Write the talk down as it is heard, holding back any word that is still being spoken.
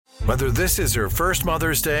Whether this is her first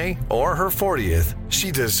Mother's Day or her 40th, she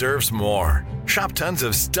deserves more. Shop tons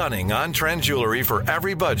of stunning on-trend jewelry for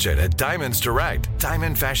every budget at Diamonds Direct.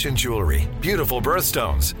 Diamond fashion jewelry, beautiful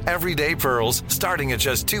birthstones, everyday pearls starting at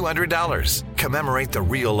just $200. Commemorate the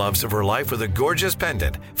real loves of her life with a gorgeous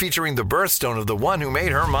pendant featuring the birthstone of the one who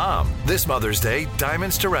made her mom. This Mother's Day,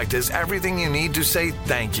 Diamonds Direct is everything you need to say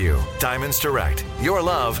thank you. Diamonds Direct. Your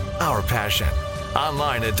love, our passion.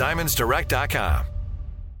 Online at diamondsdirect.com.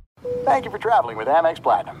 Thank you for traveling with Amex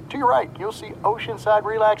Platinum. To your right, you'll see oceanside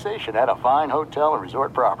relaxation at a fine hotel and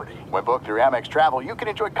resort property. When booked through Amex Travel, you can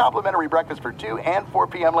enjoy complimentary breakfast for 2 and 4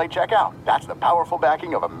 p.m. late checkout. That's the powerful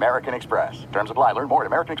backing of American Express. Terms apply. Learn more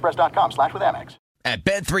at americanexpress.com/withAmex. At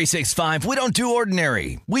Bet365, we don't do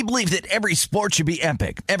ordinary. We believe that every sport should be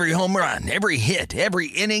epic. Every home run, every hit, every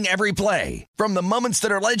inning, every play. From the moments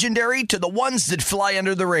that are legendary to the ones that fly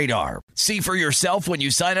under the radar. See for yourself when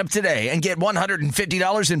you sign up today and get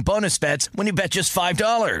 $150 in bonus bets when you bet just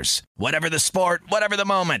 $5. Whatever the sport, whatever the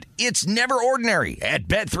moment, it's never ordinary at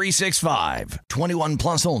Bet365. 21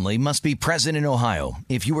 plus only. Must be present in Ohio.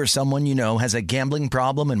 If you or someone you know has a gambling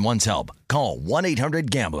problem and wants help, call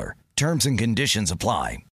 1-800-GAMBLER. Terms and conditions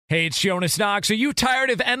apply. Hey, it's Jonas Knox. Are you tired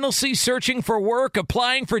of endlessly searching for work,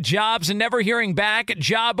 applying for jobs, and never hearing back?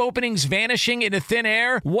 Job openings vanishing into thin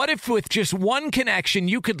air? What if with just one connection,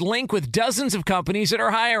 you could link with dozens of companies that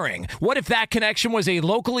are hiring? What if that connection was a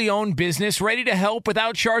locally owned business ready to help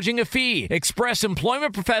without charging a fee? Express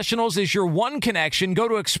Employment Professionals is your one connection. Go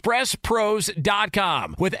to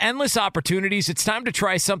expresspros.com. With endless opportunities, it's time to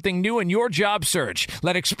try something new in your job search.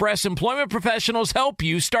 Let Express Employment Professionals help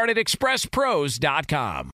you. Start at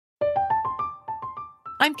expresspros.com.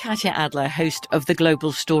 I'm Katya Adler, host of The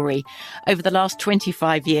Global Story. Over the last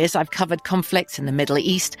 25 years, I've covered conflicts in the Middle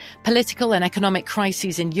East, political and economic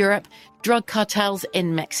crises in Europe, drug cartels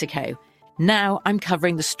in Mexico. Now I'm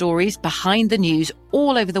covering the stories behind the news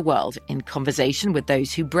all over the world in conversation with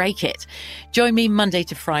those who break it. Join me Monday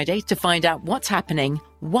to Friday to find out what's happening,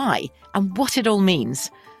 why, and what it all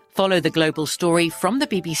means. Follow The Global Story from the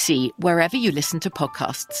BBC wherever you listen to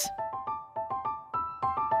podcasts.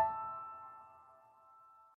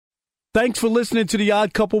 Thanks for listening to the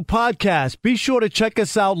Odd Couple podcast. Be sure to check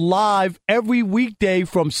us out live every weekday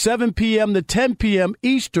from 7 p.m. to 10 p.m.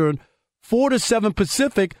 Eastern, 4 to 7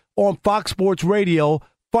 Pacific on Fox Sports Radio.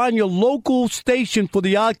 Find your local station for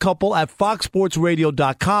the Odd Couple at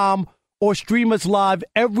foxsportsradio.com or stream us live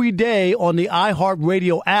every day on the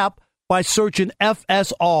iHeartRadio app by searching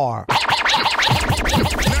FSR. Now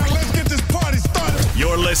let's get this party started.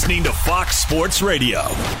 You're listening to Fox Sports Radio.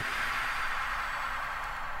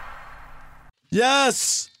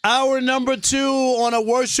 Yes, hour number 2 on a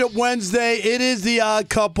Worship Wednesday. It is the Odd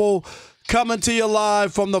Couple coming to you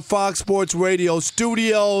live from the Fox Sports Radio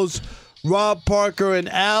studios. Rob Parker and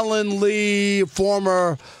Alan Lee,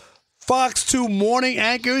 former Fox 2 morning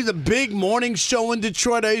anchor. He's a big morning show in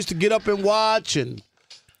Detroit I used to get up and watch. And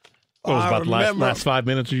what was about the last 5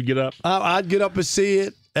 minutes you get up? I'd get up and see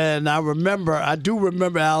it. And I do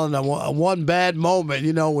remember, Alan, one bad moment,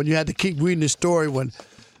 when you had to keep reading the story when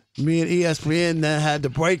me and ESPN had to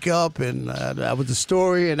break up, and that was the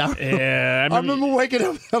story. And I remember waking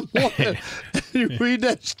up that morning and you read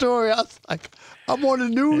that story. I was like, I'm on the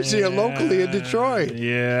news here locally in Detroit.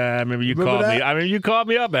 Yeah, I remember you called me. I mean, you called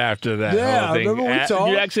me up after that. Yeah, whole thing. I remember we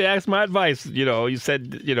talked. You actually asked my advice. You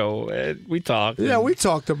said, we talked. Yeah, we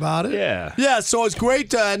talked about it. Yeah. Yeah, so it's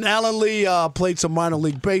great. And Alan Lee played some minor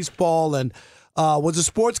league baseball and was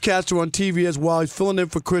a sportscaster on TV as well. He's filling in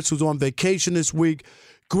for Chris, who's on vacation this week.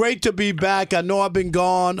 Great to be back. I know I've been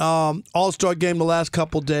gone. All-Star game the last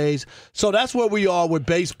couple days. So that's where we are with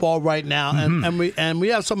baseball right now. Mm-hmm. And we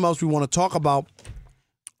have something else we want to talk about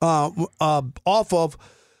off of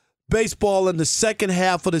baseball in the second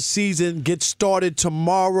half of the season. Get started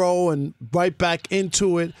tomorrow and right back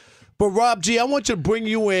into it. But, Rob G., I want you to bring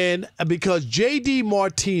you in because J.D.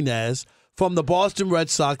 Martinez from the Boston Red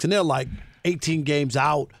Sox, and they're like 18 games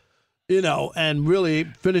out, and really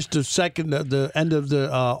finished the end of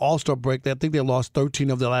the All-Star break. I think they lost 13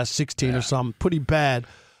 of the last 16 or something. Pretty bad.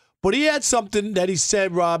 But he had something that he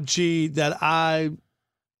said, Rob G., that I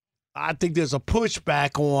think there's a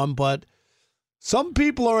pushback on, but some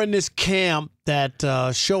people are in this camp that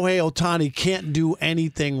Shohei Ohtani can't do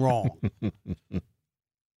anything wrong.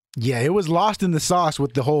 Yeah, it was lost in the sauce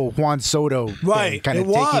with the whole Juan Soto thing, kind of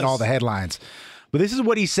taking all the headlines. But this is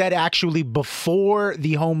what he said actually before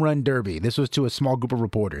the home run derby. This was to a small group of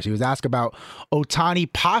reporters. He was asked about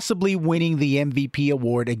Ohtani possibly winning the MVP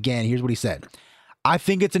award again. Here's what he said. I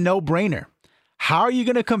think it's a no-brainer. How are you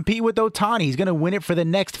going to compete with Ohtani? He's going to win it for the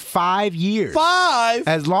next 5 years. 5?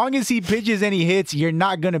 As long as he pitches and he hits, you're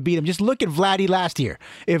not going to beat him. Just look at Vladdy last year.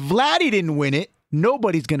 If Vladdy didn't win it,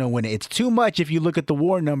 nobody's going to win it. It's too much if you look at the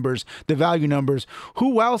WAR numbers, the value numbers.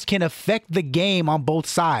 Who else can affect the game on both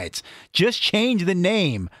sides? Just change the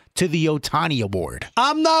name to the Ohtani Award.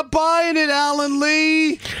 I'm not buying it, Alan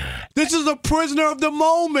Lee. This is a prisoner of the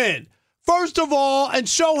moment. First of all, and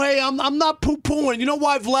Shohei, I'm not poo-pooing. You know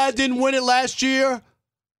why Vlad didn't win it last year?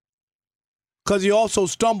 Because he also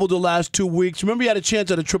stumbled the last 2 weeks. Remember, he had a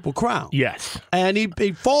chance at a Triple Crown. Yes. And he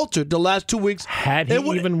faltered the last 2 weeks. Had he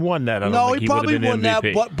even won that, I don't no, think he probably won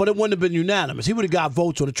MVP. that, but it wouldn't have been unanimous. He would have got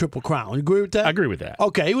votes on the Triple Crown. You agree with that? I agree with that.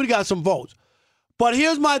 Okay, he would have got some votes. But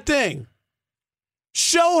here's my thing.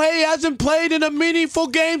 Shohei hasn't played in a meaningful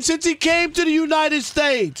game since he came to the United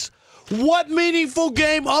States. What meaningful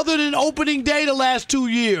game other than opening day the last 2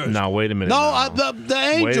 years? No, wait a minute. No, the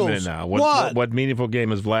Angels. Wait a minute now. What meaningful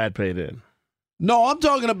game has Vlad played in? No, I'm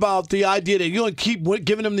talking about the idea that you're going to keep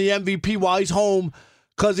giving him the MVP while he's home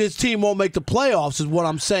because his team won't make the playoffs is what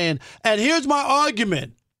I'm saying. And here's my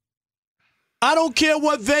argument. I don't care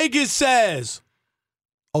what Vegas says.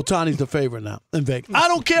 Ohtani's the favorite now in Vegas. I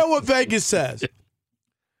don't care what Vegas says.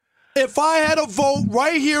 If I had a vote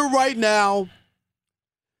right here, right now,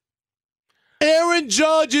 Aaron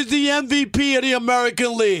Judge is the MVP of the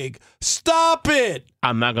American League. Stop it.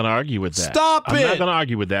 I'm not going to argue with that. Stop it. I'm not going to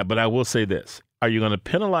argue with that, but I will say this. Are you going to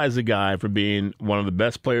penalize a guy for being one of the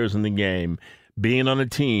best players in the game, being on a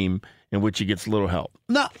team in which he gets little help?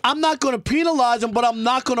 No, I'm not going to penalize him, but I'm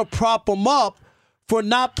not going to prop him up for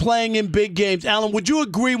not playing in big games. Alan, would you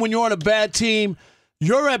agree when you're on a bad team,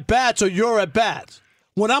 you're at bats or you're at bats?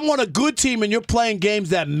 When I'm on a good team and you're playing games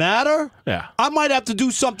that matter, yeah, I might have to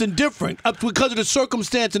do something different because of the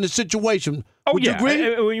circumstance and the situation. Oh, Would yeah. you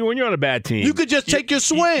agree? When you're on a bad team, you could just take your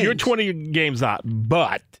swing. You're 20 games out,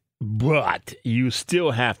 but you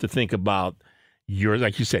still have to think about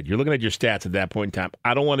like you said, you're looking at your stats at that point in time.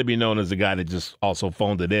 I don't want to be known as the guy that just also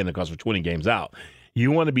phoned it in because we're 20 games out.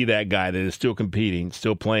 You want to be that guy that is still competing,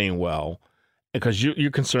 still playing well, because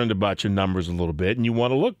you're concerned about your numbers a little bit and you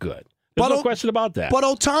want to look good. There's no question about that. But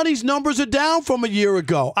Ohtani's numbers are down from a year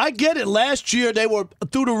ago. I get it. Last year, they were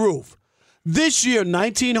through the roof. This year,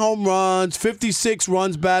 19 home runs, 56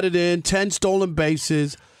 runs batted in, 10 stolen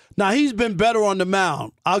bases. Now, he's been better on the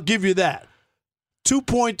mound. I'll give you that.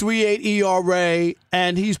 2.38 ERA,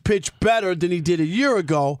 and he's pitched better than he did a year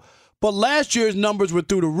ago. But last year's numbers were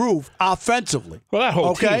through the roof offensively. Well,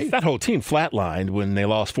 that whole team flatlined when they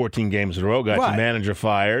lost 14 games in a row, got your manager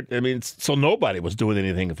fired. I mean, so nobody was doing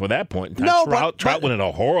anything for that point in time. No, Trout went in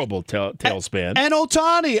a horrible tailspin. And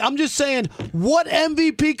Ohtani, I'm just saying, what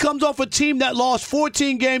MVP comes off a team that lost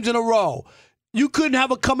 14 games in a row? You couldn't have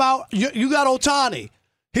a come out. You got Ohtani.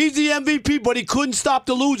 He's the MVP, but he couldn't stop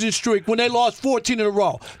the losing streak when they lost 14 in a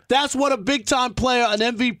row. That's what a big-time player, an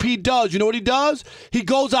MVP, does. You know what he does? He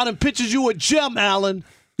goes out and pitches you a gem, Allen.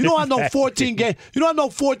 You don't have no 14 game. You don't have no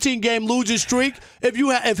 14-game losing streak if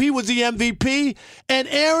he was the MVP. And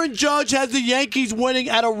Aaron Judge has the Yankees winning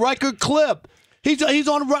at a record clip. He's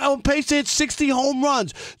on pace to hit 60 home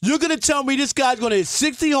runs. You're going to tell me this guy's going to hit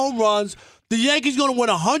 60 home runs, the Yankees going to win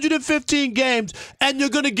 115 games, and you're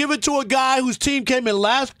going to give it to a guy whose team came in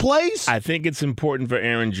last place? I think it's important for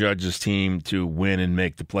Aaron Judge's team to win and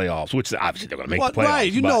make the playoffs, which obviously they're going to make the playoffs.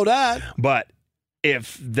 Right, you know that. But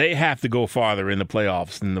if they have to go farther in the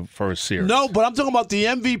playoffs in the first series. No, but I'm talking about the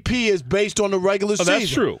MVP is based on the regular season.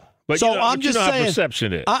 That's true. But so I'm just saying, how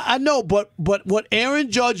perception is. I know, but what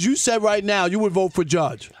Aaron Judge, you said right now, you would vote for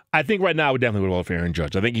Judge. I think right now I would definitely vote for Aaron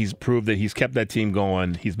Judge. I think he's proved that he's kept that team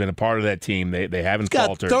going. He's been a part of that team. They haven't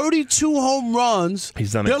faltered. He's got 32 home runs.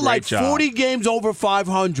 He's done a great job. They're like 40 games over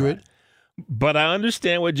 500. But I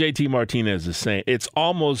understand what JT Martinez is saying. It's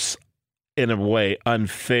almost, in a way,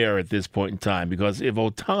 unfair at this point in time because if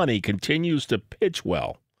Ohtani continues to pitch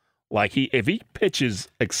well, if he pitches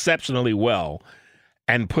exceptionally well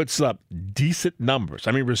and puts up decent numbers,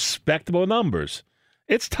 respectable numbers,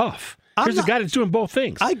 it's tough. Here's a guy that's doing both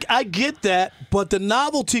things. I get that, but the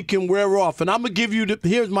novelty can wear off, and I'm going to give you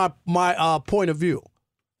here's my point of view.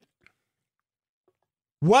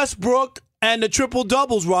 Westbrook and the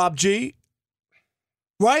triple-doubles, Rob G.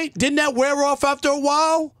 Right? Didn't that wear off after a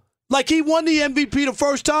while? Like he won the MVP the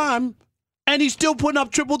first time, and he's still putting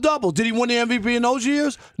up triple-doubles. Did he win the MVP in those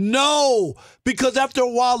years? No, because after a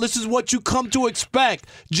while, this is what you come to expect.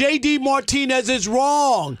 J.D. Martinez is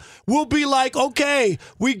wrong. We'll be like, okay,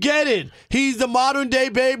 we get it. He's the modern-day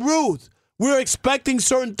Babe Ruth. We're expecting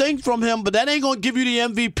certain things from him, but that ain't going to give you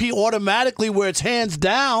the MVP automatically where it's hands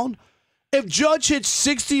down. If Judge hits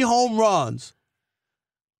 60 home runs,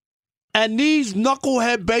 And these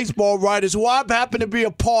knucklehead baseball writers, who I happen to be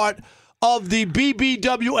a part of the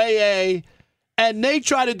BBWAA, and they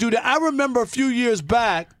try to do that. I remember a few years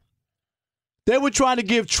back, they were trying to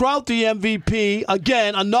give Trout the MVP.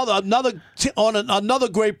 Again, another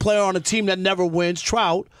great player on a team that never wins,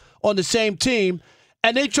 Trout, on the same team.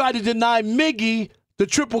 And they tried to deny Miggy the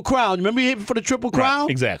Triple Crown. Remember he hit for the Triple Crown?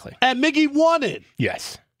 Right, exactly. And Miggy won it.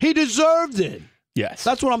 Yes. He deserved it. Yes.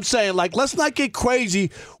 That's what I'm saying. Like, let's not get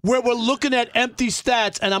crazy where we're looking at empty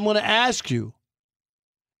stats. And I'm going to ask you,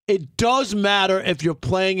 it does matter if you're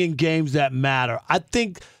playing in games that matter. I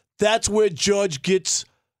think that's where Judge gets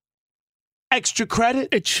extra credit.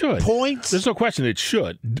 It should. Points. There's no question it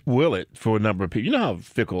should. Will it for a number of people? You know how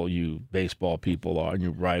fickle you baseball people are and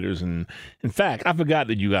you writers. And in fact, I forgot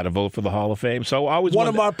that you got to vote for the Hall of Fame. So I always one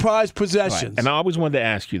of my prized possessions. Right. And I always wanted to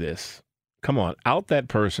ask you this. Come on, out that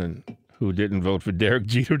person who didn't vote for Derek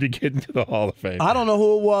Jeter to get into the Hall of Fame. I don't know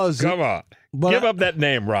who it was. Come on. Give up that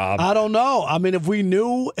name, Rob. I don't know. I mean, if we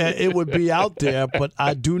knew, it would be out there, but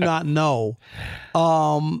I do not know.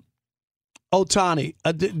 Ohtani,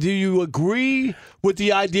 do you agree with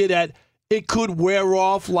the idea that it could wear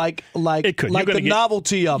off like the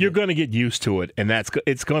novelty of it? You're going to get used to it, and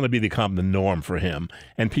it's going to become the norm for him.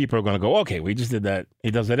 And people are going to go, okay, we just did that.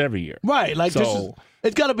 He does that every year. Right. Like,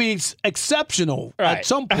 it's got to be exceptional at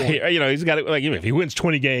some point. He's got to, like, if he wins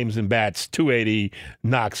 20 games and bats 280,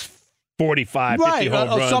 knocks 45, 50 home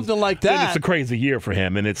runs, or something like that. It's a crazy year for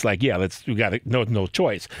him, and it's like, we got no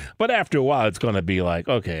choice. But after a while, it's going to be like,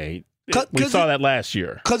 okay. We saw that last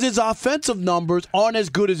year. Because his offensive numbers aren't as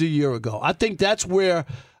good as a year ago. I think that's where,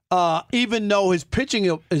 even though his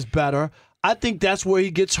pitching is better, I think that's where he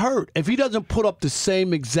gets hurt. If he doesn't put up the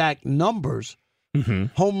same exact numbers,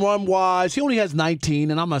 home run-wise, he only has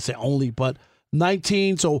 19, and I'm not saying only, but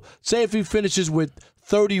 19. So say if he finishes with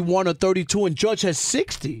 31 or 32 and Judge has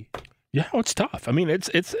 60. Yeah, it's tough. I mean, it's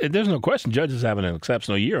there's no question Judge is having an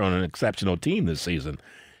exceptional year on an exceptional team this season.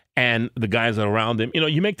 And the guys that are around him,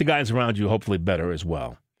 you make the guys around you hopefully better as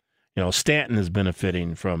well. Stanton is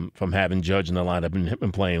benefiting from having Judge in the lineup and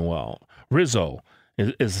been playing well. Rizzo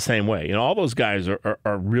is the same way. All those guys are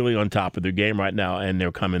really on top of their game right now, and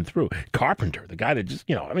they're coming through. Carpenter, the guy that just,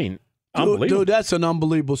 unbelievable. Dude, that's an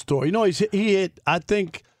unbelievable story. He hit, I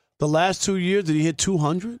think, the last 2 years, did he hit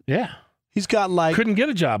 200? Yeah. He's got couldn't get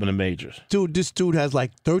a job in the majors. Dude, this dude has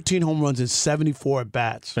 13 home runs and 74 at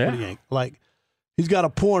bats. Yeah. He's got a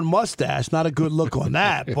porn mustache. Not a good look on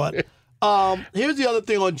that. But here's the other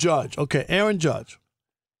thing on Judge. Okay, Aaron Judge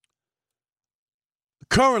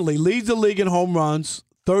currently leads the league in home runs,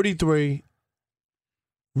 33.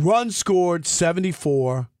 Runs scored,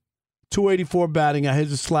 74. 284 batting.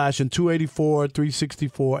 Here's a slash in 284,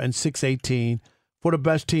 364, and 618 for the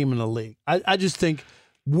best team in the league. I just think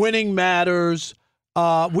winning matters.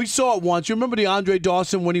 We saw it once. You remember the Andre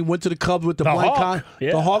Dawson when he went to the Cubs with the blank Hawk.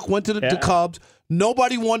 Yeah. The Hawk went to the Cubs.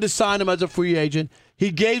 Nobody wanted to sign him as a free agent.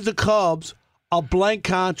 He gave the Cubs a blank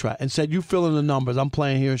contract and said, "You fill in the numbers. I'm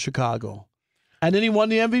playing here in Chicago." And then he won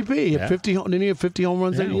the MVP. He had 50 home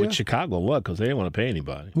runs that year. With Chicago luck because they didn't want to pay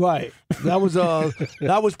anybody. Right. That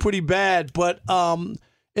was pretty bad. But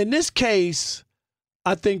in this case,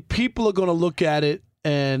 I think people are going to look at it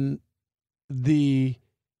and the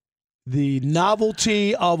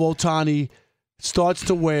novelty of Ohtani starts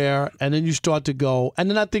to wear, and then you start to go. And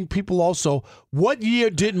then I think people also, what year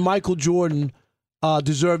didn't Michael Jordan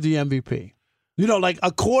deserve the MVP?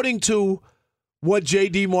 According to what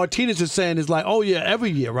J.D. Martinez is saying is oh, yeah, every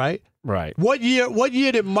year, right? Right. What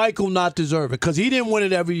year did Michael not deserve it? Because he didn't win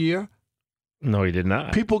it every year. No, he did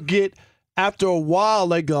not. People after a while,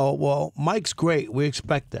 they go, well, Mike's great. We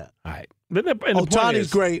expect that. All right. Ohtani's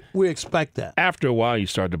great. We expect that. After a while, you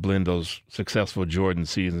start to blend those successful Jordan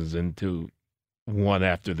seasons into one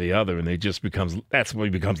after the other, and that's when he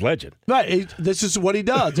becomes legend. Right. This is what he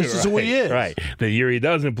does. This is who he is. Right. The year he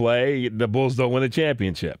doesn't play, the Bulls don't win a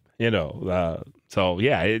championship. So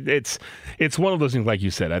yeah, it's one of those things. Like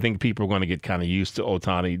you said, I think people are going to get kind of used to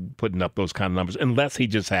Ohtani putting up those kind of numbers, unless he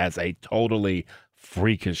just has a totally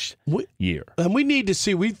freakish year. And we need to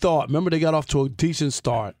see. We thought, remember, they got off to a decent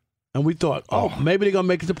start. And we thought, maybe they're going to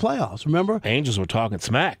make it to playoffs. Remember? Angels were talking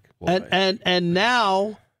smack. And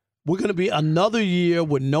now we're going to be another year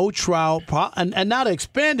with no Trout. And now the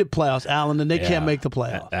expanded playoffs, Alan, and they can't make the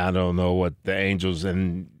playoffs. I don't know what the Angels,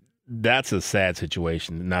 and that's a sad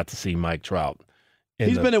situation not to see Mike Trout.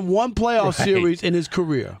 He's been in one playoff series in his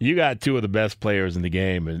career. You got two of the best players in the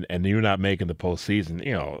game, and you're not making the postseason.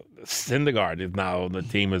 Syndergaard is now the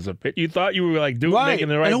team as a pitch. You thought you were making the right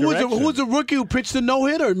direction. Who was the rookie who pitched the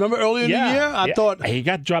no-hitter? Remember earlier in the year? I thought he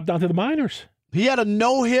got dropped down to the minors. He had a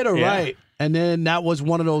no-hitter, right? and then that was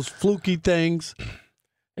one of those fluky things.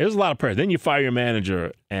 It was a lot of pressure. Then you fire your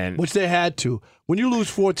manager, which they had to. When you lose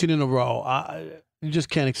 14 in a row, you just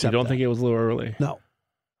can't accept. You don't think it was a little early? No.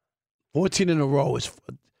 14 in a row is.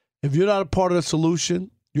 If you're not a part of the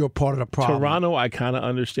solution, you're a part of the problem. Toronto, I kind of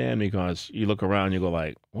understand because you look around, you go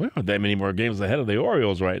like, we aren't that many more games ahead of the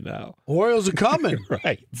Orioles right now. Orioles are coming,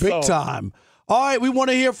 right? Big time. All right, we want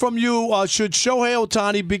to hear from you. Should Shohei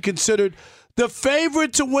Ohtani be considered the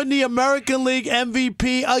favorite to win the American League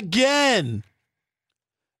MVP again?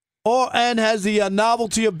 And has the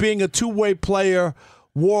novelty of being a two-way player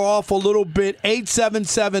wore off a little bit?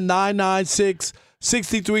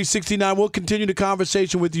 877-996-6369. We'll continue the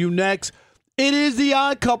conversation with you next. It is the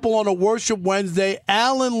Odd Couple on a Worship Wednesday.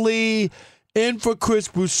 Alan Lee in for Chris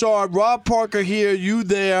Broussard. Rob Parker here, you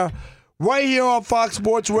there. Right here on Fox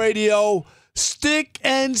Sports Radio. Stick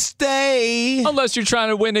and stay. Unless you're trying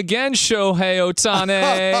to win again, Shohei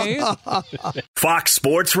Ohtani. Fox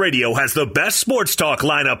Sports Radio has the best sports talk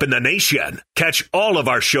lineup in the nation. Catch all of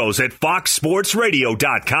our shows at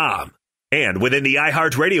foxsportsradio.com. And within the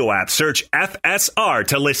iHeartRadio app, search FSR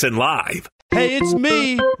to listen live. Hey, it's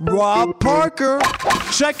me, Rob Parker.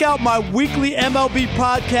 Check out my weekly MLB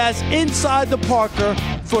podcast, Inside the Parker,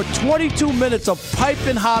 for 22 minutes of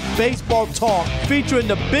piping hot baseball talk featuring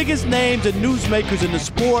the biggest names and newsmakers in the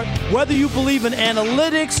sport. Whether you believe in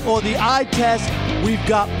analytics or the eye test, we've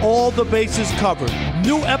got all the bases covered.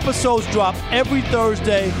 New episodes drop every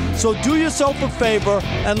Thursday, so do yourself a favor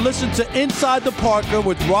and listen to Inside the Parker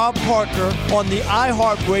with Rob Parker on the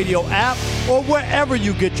iHeartRadio app or wherever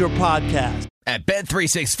you get your podcast. At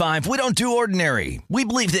Bet365, we don't do ordinary. We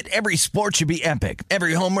believe that every sport should be epic.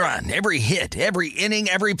 Every home run, every hit, every inning,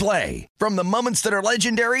 every play. From the moments that are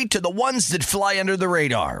legendary to the ones that fly under the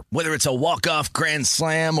radar. Whether it's a walk-off grand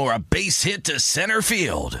slam or a base hit to center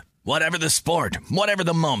field. Whatever the sport, whatever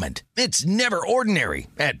the moment. It's never ordinary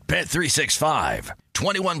at Bet365.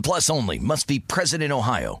 21 plus only. Must be present in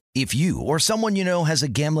Ohio. If you or someone you know has a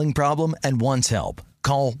gambling problem and wants help,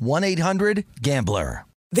 call 1-800-GAMBLER.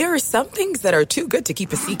 There are some things that are too good to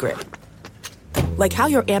keep a secret. Like how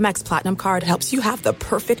your Amex Platinum card helps you have the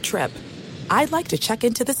perfect trip. I'd like to check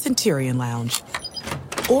into the Centurion Lounge.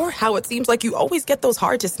 Or how it seems like you always get those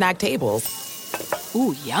hard-to-snag tables.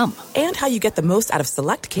 Ooh, yum. And how you get the most out of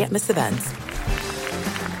select can't-miss events.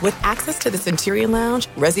 With access to the Centurion Lounge,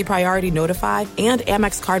 Resi Priority Notify, and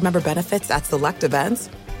Amex card member benefits at select events,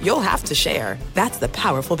 you'll have to share. That's the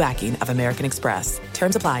powerful backing of American Express.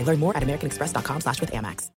 Terms apply. Learn more at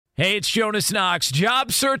americanexpress.com/withAmex. Hey, it's Jonas Knox.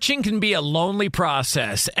 Job searching can be a lonely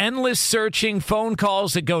process. Endless searching, phone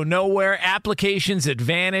calls that go nowhere, applications that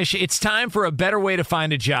vanish. It's time for a better way to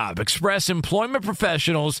find a job. Express Employment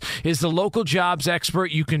Professionals is the local jobs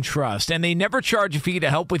expert you can trust, and they never charge a fee to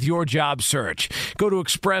help with your job search. Go to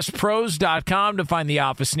expresspros.com to find the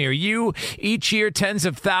office near you. Each year, tens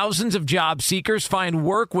of thousands of job seekers find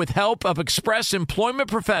work with help of Express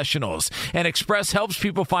Employment Professionals, and Express helps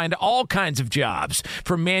people find all kinds of jobs,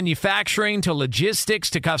 from manufacturing to logistics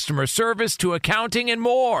to customer service to accounting and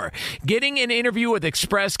more. Getting an interview with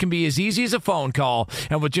Express can be as easy as a phone call,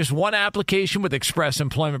 and with just one application with Express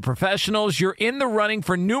Employment Professionals, you're in the running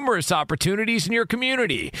for numerous opportunities in your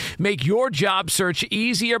community. Make your job search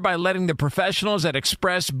easier by letting the professionals at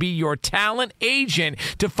Express be your talent agent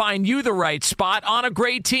to find you the right spot on a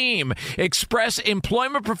great team. Express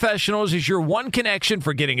Employment Professionals is your one connection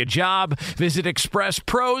for getting a job. Visit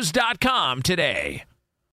expresspros.com today.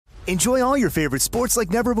 Enjoy all your favorite sports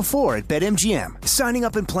like never before at BetMGM. Signing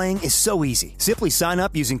up and playing is so easy. Simply sign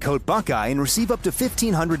up using code Buckeye and receive up to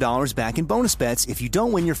 $1,500 back in bonus bets if you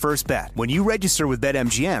don't win your first bet. When you register with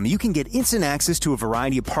BetMGM, you can get instant access to a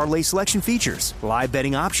variety of parlay selection features, live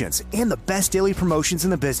betting options, and the best daily promotions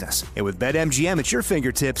in the business. And with BetMGM at your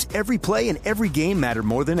fingertips, every play and every game matter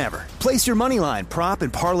more than ever. Place your moneyline, prop,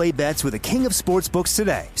 and parlay bets with the king of sportsbooks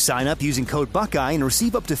today. Sign up using code Buckeye and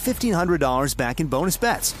receive up to $1,500 back in bonus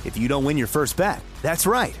bets if you don't win your first bet. That's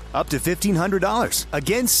right, up to $1,500.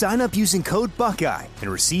 Again, sign up using code Buckeye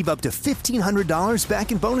and receive up to $1,500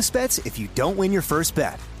 back in bonus bets if you don't win your first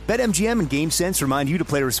bet. BetMGM and GameSense remind you to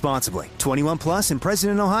play responsibly. 21 plus and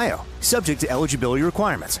present in Ohio. Subject to eligibility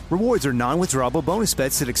requirements. Rewards are non-withdrawable bonus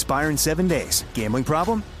bets that expire in 7 days. Gambling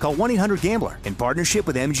problem? Call 1-800-GAMBLER in partnership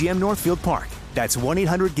with MGM Northfield Park. That's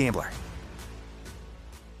 1-800-GAMBLER.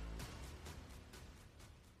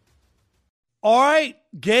 All right,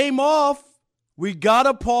 game off. We got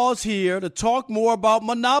to pause here to talk more about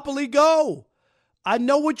Monopoly Go. I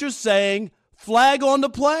know what you're saying. Flag on the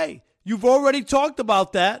play. You've already talked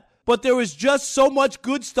about that, but there is just so much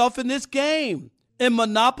good stuff in this game. In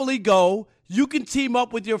Monopoly Go, you can team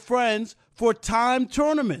up with your friends for timed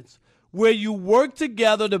tournaments where you work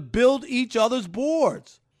together to build each other's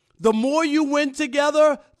boards. The more you win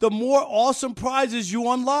together, the more awesome prizes you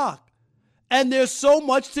unlock. And there's so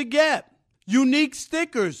much to get. Unique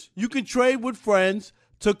stickers you can trade with friends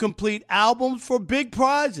to complete albums for big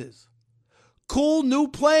prizes. Cool new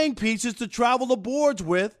playing pieces to travel the boards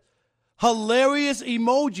with. Hilarious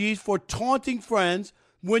emojis for taunting friends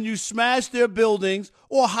when you smash their buildings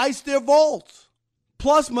or heist their vaults.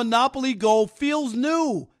 Plus, Monopoly Go feels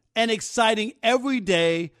new and exciting every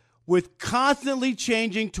day with constantly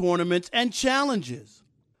changing tournaments and challenges.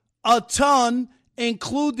 A ton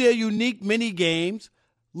include their unique mini games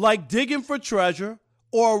like digging for treasure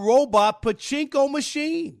or a robot pachinko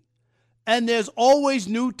machine. And there's always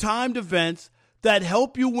new timed events that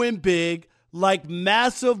help you win big, like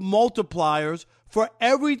massive multipliers for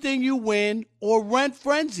everything you win or rent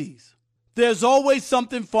frenzies. There's always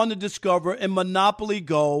something fun to discover in Monopoly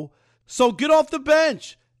Go, so get off the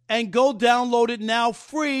bench and go download it now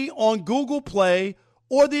free on Google Play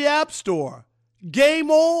or the App Store. Game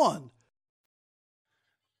on!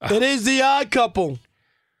 It is The Odd Couple.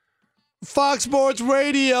 Fox Sports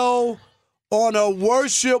Radio on a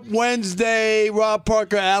Worship Wednesday. Rob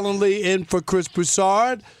Parker, Alan Lee in for Chris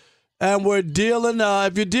Broussard. And we're dealing,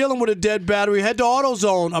 if you're dealing with a dead battery, head to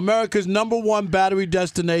AutoZone, America's #1 battery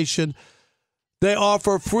destination. They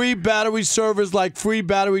offer free battery service like free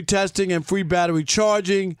battery testing and free battery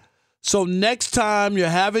charging. So next time you're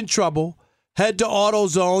having trouble, head to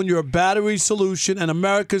AutoZone, your battery solution, and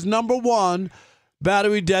America's #1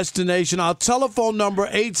 battery destination. Our telephone number,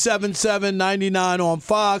 877-99 on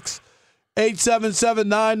Fox,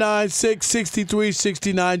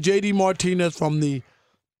 877-996-6369. J.D. Martinez from the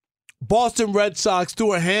Boston Red Sox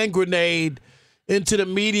threw a hand grenade into the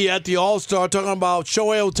media at the All-Star talking about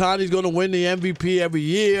Shohei Ohtani's going to win the MVP every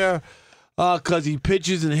year because he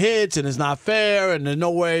pitches and hits and it's not fair and there's no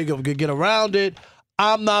way he can get around it.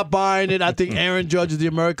 I'm not buying it. I think Aaron Judge is the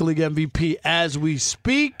American League MVP as we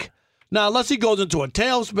speak. Now, unless he goes into a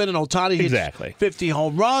tailspin and Ohtani hits 50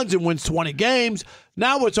 home runs and wins 20 games,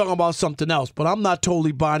 now we're talking about something else. But I'm not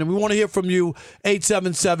totally buying it. We want to hear from you,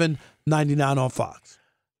 877-99 on Fox.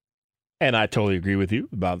 And I totally agree with you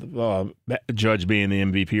about Judge being the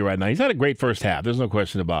MVP right now. He's had a great first half. There's no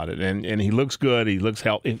question about it. And he looks good. He looks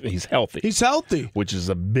healthy. He's healthy. He's healthy. Which is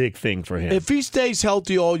a big thing for him. If he stays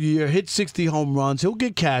healthy all year, hits 60 home runs, he'll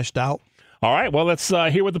get cashed out. All right, well, let's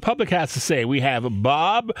hear what the public has to say. We have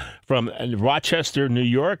Bob from Rochester, New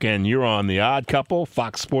York, and you're on The Odd Couple,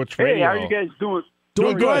 Fox Sports Radio. Hey, how are you guys doing?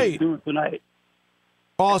 Doing great. Doing tonight.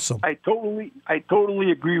 Awesome. I totally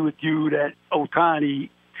agree with you that Ohtani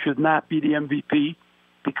should not be the MVP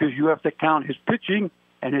because you have to count his pitching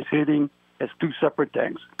and his hitting as two separate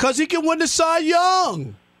things. Because he can win the Cy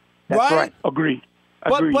Young. That's right. Agreed.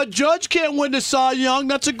 But Judge can't win the Cy Young.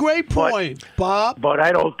 That's a great point, Bob. But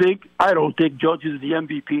I don't think Judge is the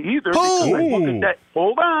MVP either. Because I looked at that.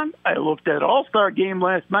 Hold on. I looked at All-Star game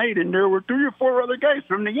last night, and there were 3 or 4 other guys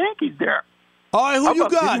from the Yankees there. All right, who you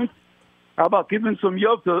got? How about giving some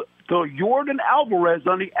love to Jordan Alvarez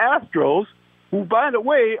on the Astros, who, by the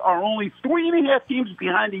way, are only 3.5 games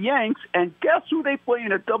behind the Yanks, and guess who they play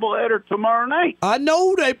in a doubleheader tomorrow night? I know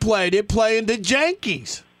who they play. They're playing the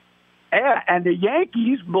Yankees. Yeah, and the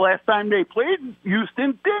Yankees, the last time they played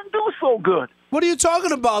Houston, didn't do so good. What are you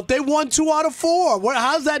talking about? They won 2 out of 4.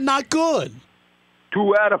 How's that not good?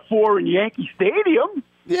 2 out of 4 in Yankee Stadium.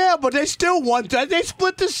 Yeah, but they still won. They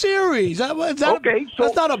split the series. That's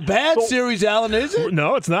not a bad series, Alan, is it?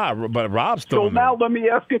 No, it's not. But Rob's still. So now let me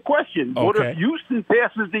ask a question. Okay. What if Houston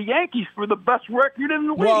passes the Yankees for the best record in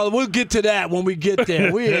the league? Well, we'll get to that when we get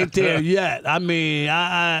there. We ain't there yet. I mean,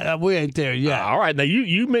 we ain't there yet. All right. Now,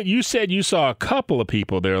 you said you saw a couple of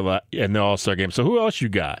people there in the All-Star game. So who else you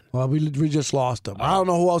got? Well, we just lost them. I don't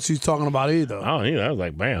know who else he's talking about either. I don't either. I was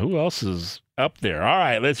like, man, who else is up there? All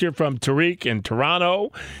right, let's hear from Tariq in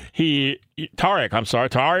Toronto.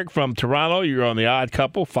 Tariq from Toronto. You're on The Odd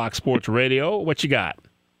Couple, Fox Sports Radio. What you got?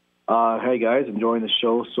 Hey, guys. Enjoying the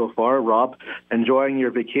show so far. Rob, enjoying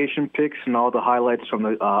your vacation pics and all the highlights from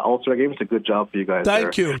the All-Star Games. A good job for you guys.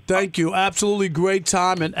 Thank you. Absolutely great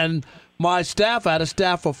time. And my staff, I had a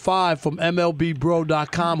staff of 5 from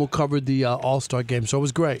MLBBro.com who covered the All-Star Game, so it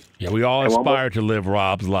was great. Yeah, we all aspire to live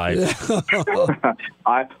Rob's life. Just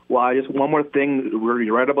one more thing.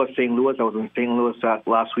 You're right about St. Louis. I was in St. Louis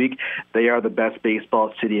last week. They are the best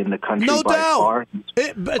baseball city in the country by far.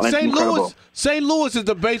 St. Louis is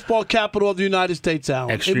the baseball capital of the United States,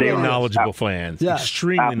 Alan. Extremely knowledgeable fans. Yeah.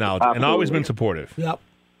 Extremely knowledgeable. And always been supportive. Yep.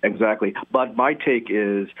 Exactly. But my take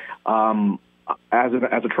is as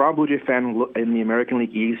a Toronto Blue Jay fan in the American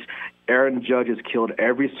League East, Aaron Judge has killed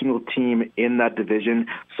every single team in that division,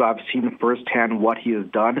 so I've seen firsthand what he has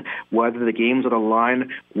done. Whether the game's on the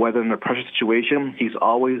line, whether in a pressure situation, he's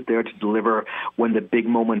always there to deliver when the big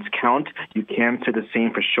moments count. You can't say the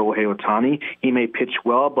same for Shohei Ohtani. He may pitch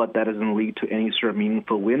well, but that doesn't lead to any sort of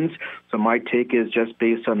meaningful wins. So my take is just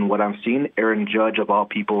based on what I've seen, Aaron Judge, of all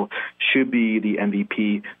people, should be the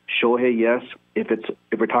MVP. Shohei, yes. If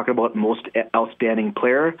we're talking about most outstanding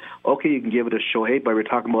player, okay, you can give it to Shohei, but we're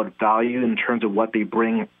talking about value in terms of what they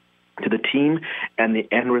bring to the team and the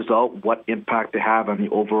end result, what impact they have on the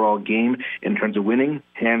overall game in terms of winning.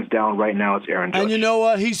 Hands down, right now, it's Aaron Judge. And you know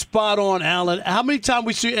what? He's spot on, Alan. How many times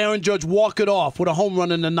we see Aaron Judge walk it off with a home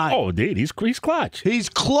run in the ninth? Oh, dude, he's clutch. He's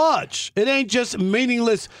clutch. It ain't just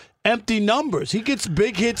meaningless, empty numbers. He gets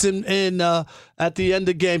big hits in at the end of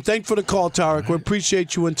the game. Thanks for the call, Tarek. We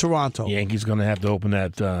appreciate you in Toronto. Yankees going to have to open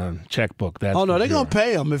that checkbook. That's no, they're going to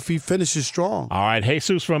pay him if he finishes strong. All right,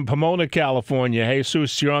 Jesus from Pomona, California.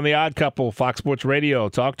 Jesus, you're on the Odd Couple, Fox Sports Radio.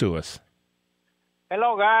 Talk to us.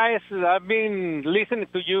 Hello, guys. I've been listening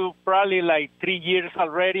to you probably like 3 years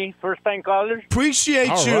already. First-time caller. Appreciate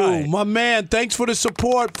All you, right. my man. Thanks for the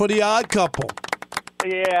support for the Odd Couple.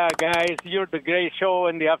 Yeah, guys, you're the great show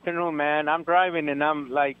in the afternoon, man. I'm driving, and I'm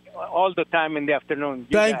like all the time in the afternoon.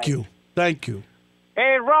 Thank you.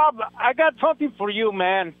 Hey, Rob, I got something for you,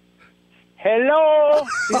 man. Hello,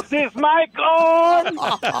 is this mic on?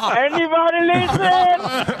 Anybody listen?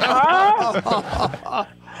 Huh?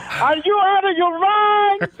 Are you out of your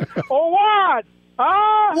mind or what?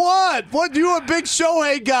 Huh? What? You a big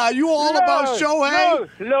Shohei guy? You all about Shohei?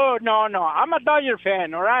 No. I'm a Dodger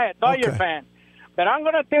fan, all right? Dodger fan. But I'm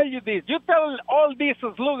going to tell you this. You tell all these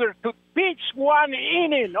sluggers to pitch 1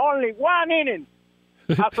 inning, only 1 inning,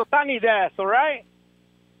 as Ohtani does, all right?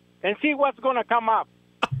 And see what's going to come up.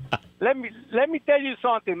 Let me tell you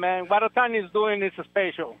something, man. What Ohtani is doing is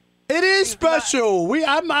special. It is special.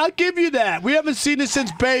 I'll give you that. We haven't seen it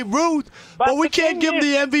since Babe Ruth, but we can't give him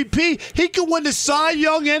the MVP. He can win the Cy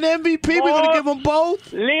Young and MVP. We're going to give him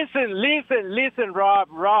both? Listen, Rob.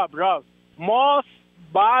 Most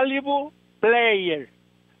valuable player.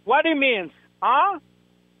 What it means, huh?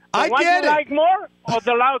 The one you like more or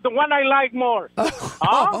the one I like more?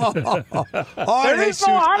 Huh? There is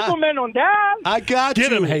no argument on that. I got you.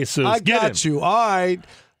 Get him, Jesus. I got you. All right.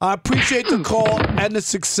 I appreciate the call and the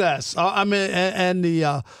success. And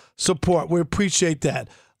the support. We appreciate that.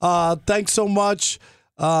 Thanks so much.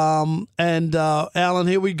 And Alan,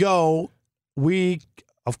 here we go.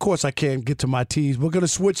 Of course, I can't get to my tees. We're going to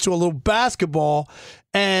switch to a little basketball.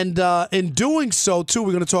 And in doing so, too,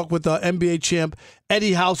 we're going to talk with NBA champ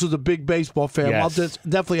Eddie House, who's a big baseball fan. Yes. I'll just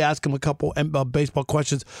definitely ask him a couple baseball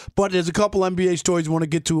questions. But there's a couple NBA stories we want to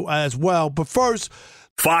get to as well. But first,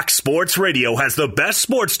 Fox Sports Radio has the best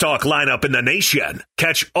sports talk lineup in the nation.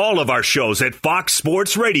 Catch all of our shows at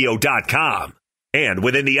foxsportsradio.com. And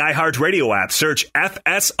within the iHeartRadio app, search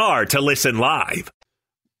FSR to listen live.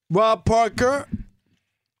 Rob Parker,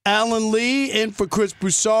 Alan Lee in for Chris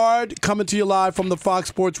Broussard, coming to you live from the Fox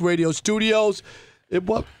Sports Radio studios. It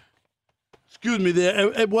was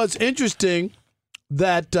interesting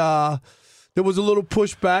that there was a little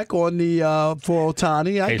pushback on the for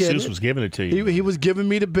Ohtani. I get Jesus it. was giving it to you. He was giving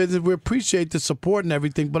me the business. We appreciate the support and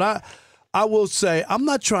everything, but I will say I'm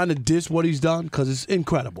not trying to diss what he's done because it's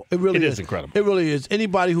incredible. It really is incredible. It really is.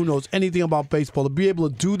 Anybody who knows anything about baseball to be able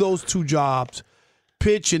to do those two jobs,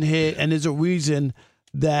 pitch and hit, and there's a reason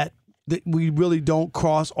that we really don't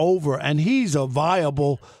cross over. And he's a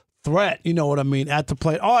viable threat, you know what I mean, at the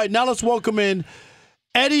plate. All right, now let's welcome in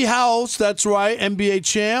Eddie House, that's right, NBA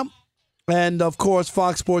champ, and, of course,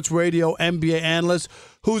 Fox Sports Radio NBA analyst,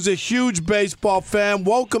 who's a huge baseball fan.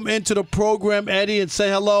 Welcome into the program, Eddie, and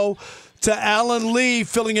say hello to Alan Lee,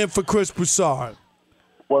 filling in for Chris Broussard.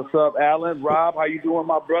 What's up, Alan? Rob, how you doing,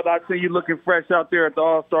 my brother? I see you looking fresh out there at the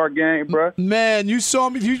All-Star game, bro. Man, you saw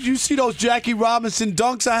me. You see those Jackie Robinson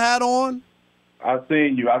dunks I had on? I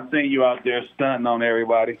seen you out there stunting on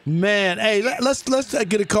everybody. Man, hey, let's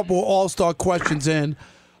get a couple of All-Star questions in.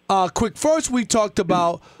 Quick, first we talked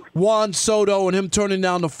about Juan Soto and him turning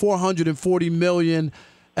down the $440 million,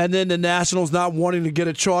 and then the Nationals not wanting to get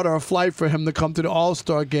a charter or flight for him to come to the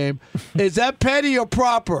All-Star game. Is that petty or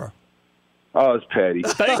proper? Oh, it's petty.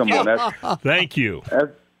 Come on, Thank you.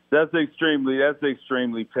 That's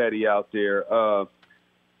extremely petty out there.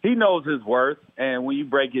 He knows his worth, and when you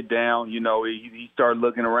break it down, you know, he started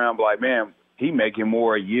looking around like, man, he making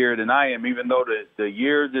more a year than I am, even though the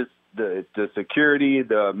years is the security,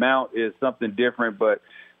 the amount is something different. But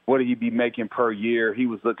what did he be making per year? He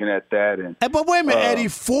was looking at that. But wait a minute, Eddie,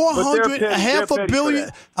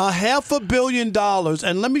 $500 million.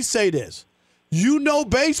 And let me say this. You know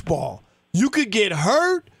baseball. You could get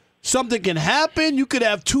hurt. Something can happen. You could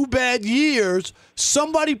have 2 bad years.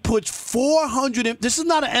 Somebody puts $400 in. This is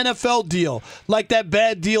not an NFL deal like that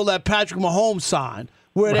bad deal that Patrick Mahomes signed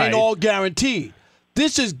where it ain't all guaranteed.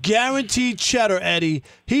 This is guaranteed cheddar, Eddie.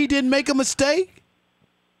 He didn't make a mistake?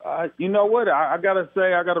 You know what? I got to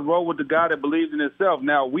say, I got to roll with the guy that believes in himself.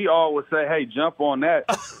 Now, we all would say, hey, jump on that.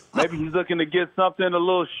 Maybe he's looking to get something a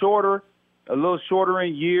little shorter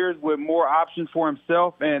in years with more options for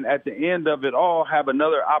himself, and at the end of it all have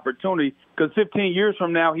another opportunity, because 15 years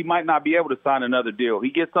from now he might not be able to sign another deal. He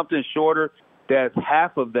gets something shorter that's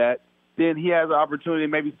half of that, then he has an opportunity to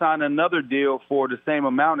maybe sign another deal for the same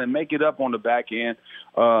amount and make it up on the back end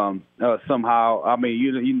somehow. I mean,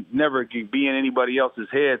 you never can be in anybody else's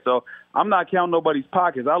head, so I'm not counting nobody's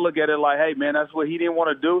pockets. I look at it like, hey, man, that's what he didn't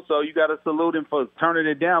want to do, so you got to salute him for turning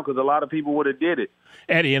it down, because a lot of people would have did it.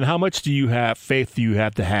 Eddie, and how much faith do you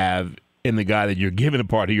have to have in the guy that you're giving a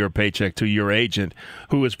part of your paycheck to, your agent,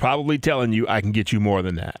 who is probably telling you, I can get you more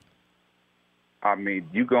than that? I mean,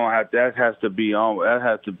 your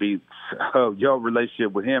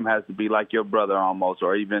relationship with him has to be like your brother almost,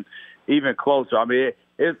 or even closer. I mean,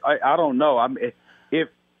 I don't know. I mean,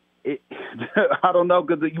 I don't know,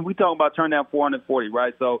 because we talking about turning down $440,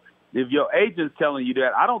 right? So if your agent's telling you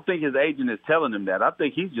that, I don't think his agent is telling him that. I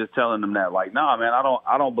think he's just telling him that, like, nah, man,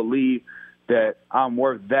 I don't believe that I'm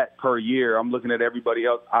worth that per year. I'm looking at everybody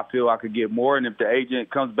else. I feel I could get more, and if the agent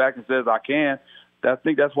comes back and says I can, I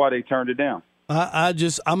think that's why they turned it down. I'm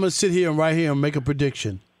going to sit here and right here and make a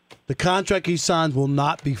prediction. The contract he signs will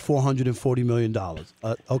not be $440 million.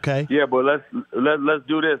 Okay? Yeah, but let's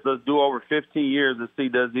do this. Let's do over 15 years and see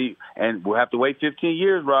does he. And we'll have to wait 15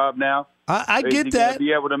 years, Rob. Now I get that.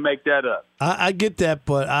 Be able to make that up. I get that,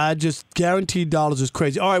 but I just guaranteed dollars is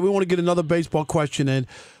crazy. All right, we want to get another baseball question in.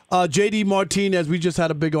 J.D. Martinez, we just had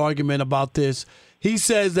a big argument about this. He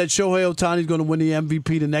says that Shohei Ohtani is going to win the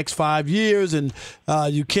MVP the next 5 years, and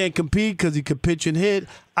you can't compete because he could pitch and hit.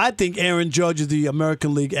 I think Aaron Judge is the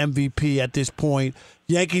American League MVP at this point.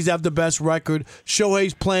 Yankees have the best record.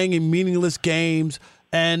 Shohei's playing in meaningless games,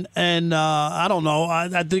 and I don't know.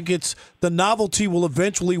 I think it's the novelty will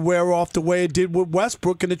eventually wear off the way it did with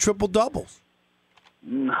Westbrook in the triple doubles.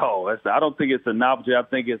 No, I don't think it's a novelty. I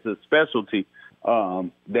think it's a specialty.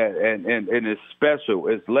 It's special.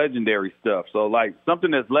 It's legendary stuff. So, like, something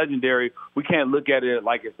that's legendary, we can't look at it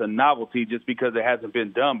like it's a novelty just because it hasn't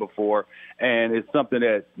been done before, and it's something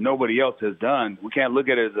that nobody else has done. We can't look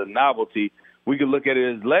at it as a novelty. We can look at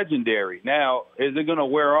it as legendary. Now, is it going to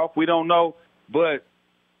wear off? We don't know, but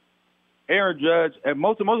Aaron Judge, and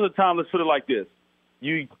most of the time, let's put it like this.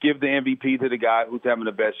 You give the MVP to the guy who's having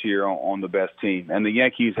the best year on the best team. And the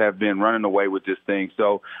Yankees have been running away with this thing.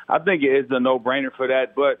 So I think it is a no-brainer for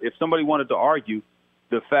that. But if somebody wanted to argue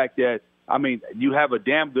the fact that, I mean, you have a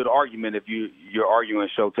damn good argument if you're arguing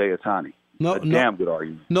Shohei Ohtani. Damn good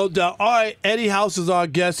argument. No doubt. All right, Eddie House is our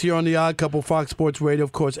guest here on The Odd Couple, Fox Sports Radio,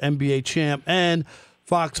 of course, NBA champ, and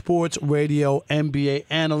Fox Sports Radio NBA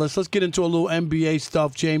analyst. Let's get into a little NBA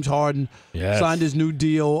stuff. James Harden signed his new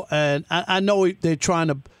deal, and I know they're trying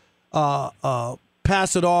to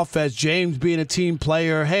pass it off as James being a team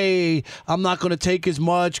player. Hey, I'm not going to take as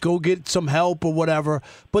much. Go get some help or whatever.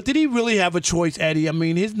 But did he really have a choice, Eddie? I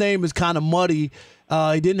mean, his name is kind of muddy.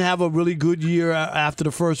 He didn't have a really good year after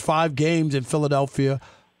the first 5 games in Philadelphia,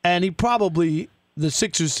 and the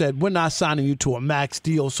Sixers said, we're not signing you to a max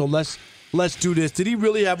deal, so let's do this. Did he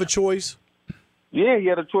really have a choice? Yeah, he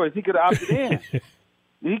had a choice. He could have opted in.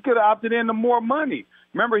 He could have opted in to more money.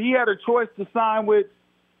 Remember, he had a choice to sign with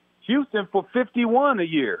Houston for $51 a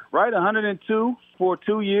year, right? $102 for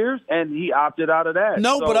 2 years, and he opted out of that.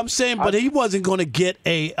 No, so but I'm saying, he wasn't going to get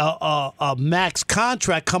a max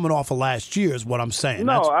contract coming off of last year is what I'm saying.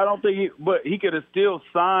 No, I don't think but he could have still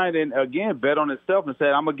signed and, again, bet on himself and said,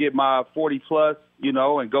 I'm going to get my 40-plus,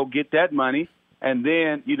 and go get that money. And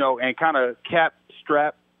then, and kind of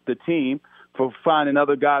strap the team for finding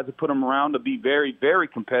other guys to put them around to be very, very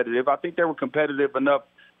competitive. I think they were competitive enough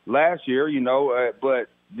last year, but,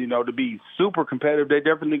 to be super competitive, they're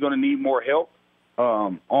definitely going to need more help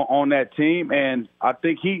on that team. And I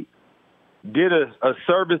think he did a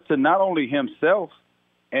service to not only himself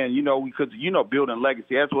and, because, building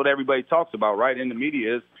legacy. That's what everybody talks about, right, in the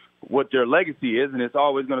media is what their legacy is, and it's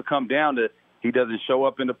always going to come down to he doesn't show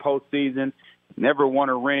up in the postseason, never won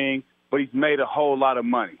a ring, but he's made a whole lot of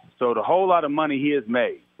money. So the whole lot of money he has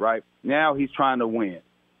made, right, now he's trying to win.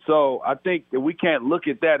 So I think that we can't look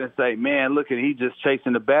at that and say, man, look at he's just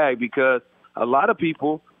chasing the bag, because a lot of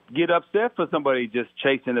people get upset for somebody just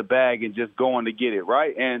chasing the bag and just going to get it,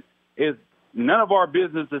 right? And it's none of our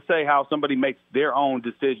business to say how somebody makes their own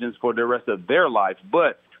decisions for the rest of their life.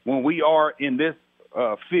 But when we are in this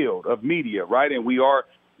field of media, right, and we are,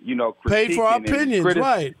 paid for our opinions,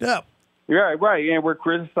 right? Yeah, right, and we're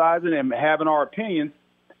criticizing and having our opinions.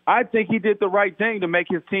 I think he did the right thing to make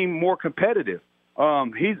his team more competitive.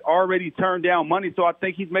 He's already turned down money, so I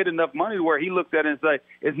think he's made enough money where he looks at it and say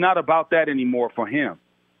it's not about that anymore for him.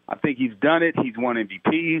 I think he's done it. He's won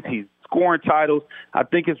MVPs. He's scoring titles. I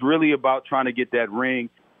think it's really about trying to get that ring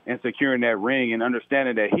and securing that ring and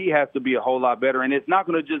understanding that he has to be a whole lot better. And it's not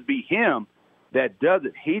going to just be him that does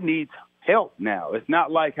it. He needs help now. It's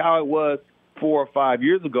not like how it was 4 or 5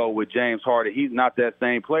 years ago with James Harden. He's not that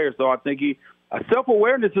same player. So I think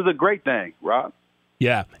self-awareness is a great thing, Rob.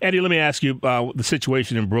 Yeah. Eddie, let me ask you the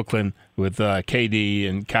situation in Brooklyn with KD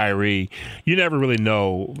and Kyrie. You never really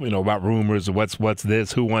know, about rumors of what's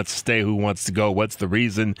this, who wants to stay, who wants to go, what's the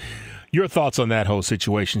reason. Your thoughts on that whole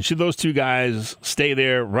situation? Should those two guys stay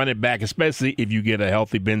there, run it back, especially if you get a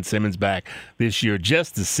healthy Ben Simmons back this year,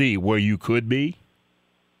 just to see where you could be?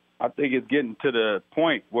 I think it's getting to the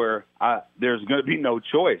point where there's going to be no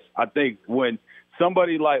choice. I think when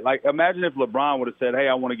somebody like imagine if LeBron would have said, hey,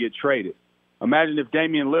 I want to get traded. Imagine if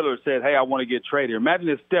Damian Lillard said, hey, I want to get traded. Imagine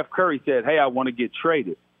if Steph Curry said, hey, I want to get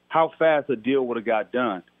traded. How fast a deal would have got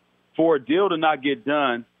done. For a deal to not get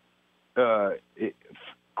done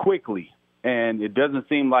quickly, and it doesn't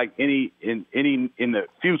seem like any in the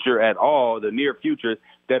future at all, the near future,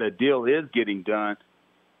 that a deal is getting done,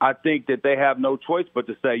 I think that they have no choice but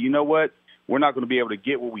to say, you know what, we're not going to be able to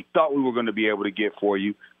get what we thought we were going to be able to get for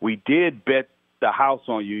you. We did bet the house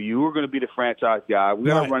on you. You were going to be the franchise guy. We're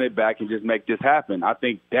going to run it back and just make this happen. I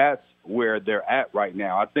think that's where they're at right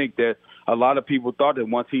now. I think that a lot of people thought that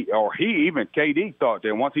once even KD thought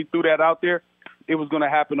that once he threw that out there, it was going to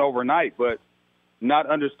happen overnight, but not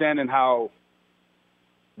understanding how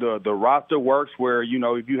the roster works where,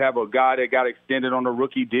 if you have a guy that got extended on a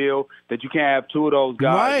rookie deal, that you can't have two of those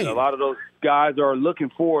guys. Right. And a lot of those guys are looking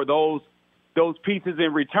for those pieces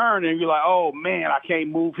in return, and you're like, oh, man, I can't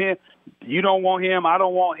move him. You don't want him, I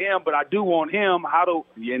don't want him, but I do want him.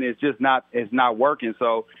 And it's just not working.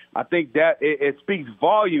 So I think that it speaks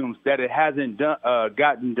volumes that it hasn't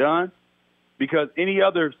gotten done, because any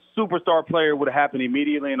other superstar player would have happened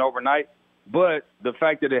immediately and overnight. But the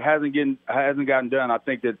fact that it hasn't gotten done, I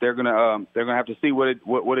think that they're gonna have to see what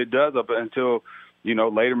it does up until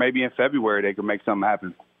later, maybe in February, they can make something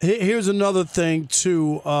happen. Here's another thing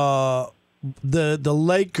too. The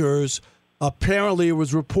Lakers, apparently it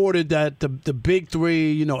was reported that the big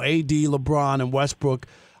three, AD, LeBron, and Westbrook,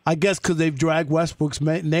 I guess because they've dragged Westbrook's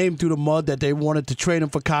name through the mud, that they wanted to trade him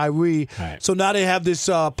for Kyrie. Right. So now they have this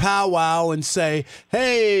powwow and say,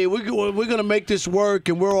 hey, we're going to make this work,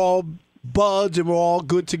 and we're all buds and we're all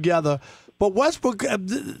good together. But Westbrook,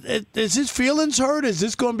 is his feelings hurt? Is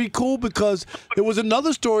this going to be cool? Because there was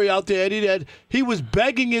another story out there, Eddie, that he was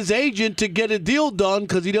begging his agent to get a deal done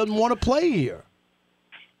because he doesn't want to play here.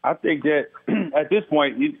 I think that at this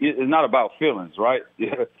point, it's not about feelings, right?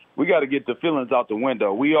 We got to get the feelings out the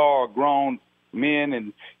window. We are grown men,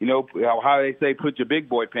 and, how they say, put your big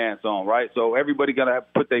boy pants on, right? So everybody got to have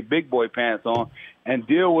to put their big boy pants on and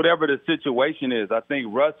deal whatever the situation is. I think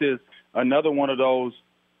Russ is another one of those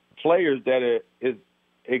players that is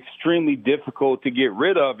extremely difficult to get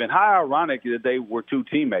rid of. And how ironic that they were two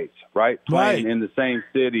teammates, right? Playing in the same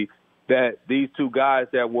city, that these two guys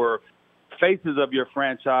that were faces of your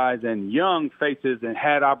franchise and young faces and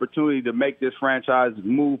had opportunity to make this franchise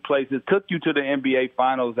move places, took you to the NBA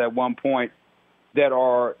Finals at one point, that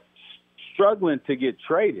are struggling to get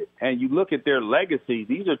traded. And you look at their legacy,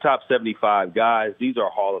 these are top 75 guys. These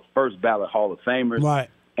are first ballot Hall of Famers. Right.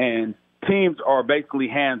 And teams are basically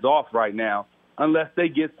hands off right now unless they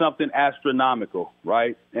get something astronomical,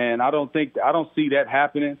 right? And I don't see that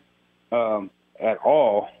happening at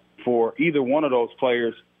all for either one of those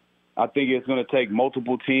players. I think it's going to take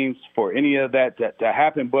multiple teams for any of that to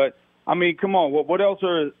happen. But, I mean, come on, what else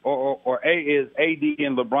is AD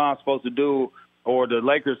and LeBron supposed to do, or the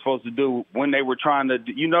Lakers supposed to do when they were trying to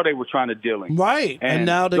deal him? Right. And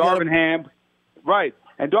now they Darvin Ham, right.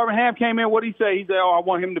 And Darvin Ham came in, what did he say? He said, I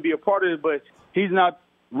want him to be a part of it, but he's not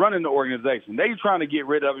running the organization. They were trying to get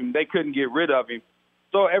rid of him. They couldn't get rid of him.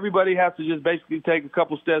 So everybody has to just basically take a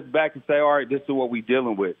couple steps back and say, all right, this is what we're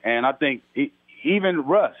dealing with. And I think even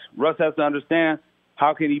Russ has to understand,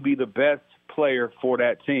 how can he be the best player for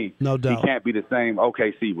that team? No doubt. He can't be the same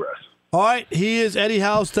OKC Russ. All right, he is Eddie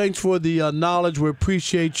House. Thanks for the knowledge. We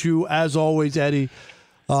appreciate you, as always, Eddie.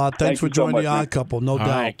 Thanks for joining the Odd Couple. No doubt.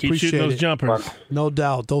 Right, keep Appreciate shooting those it. jumpers. No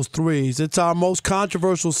doubt. Those threes. It's our most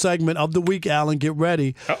controversial segment of the week, Alan. Get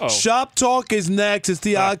ready. Uh-oh. Shop Talk is next. It's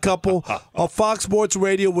the Odd Couple of Fox Sports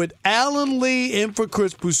Radio with Alan Lee in for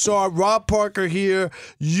Chris Broussard. Rob Parker here.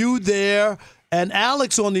 You there. And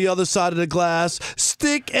Alex on the other side of the glass.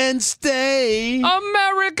 Stick and stay.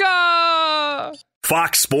 America!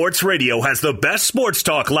 Fox Sports Radio has the best sports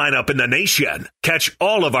talk lineup in the nation. Catch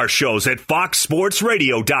all of our shows at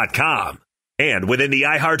foxsportsradio.com. And within the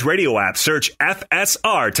iHeartRadio app, search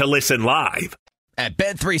FSR to listen live. At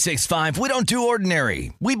Bet365, we don't do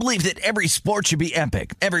ordinary. We believe that every sport should be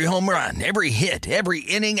epic. Every home run, every hit, every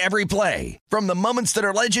inning, every play. From the moments that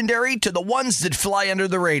are legendary to the ones that fly under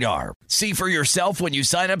the radar. See for yourself when you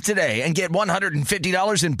sign up today and get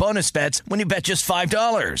 $150 in bonus bets when you bet just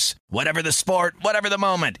 $5. Whatever the sport, whatever the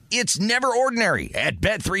moment, it's never ordinary at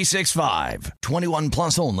Bet365. 21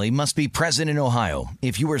 plus only. Must be present in Ohio.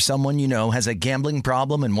 If you or someone you know has a gambling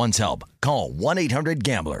problem and wants help, call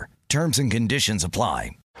 1-800-GAMBLER. Terms and conditions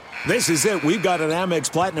apply. This is it. We've got an Amex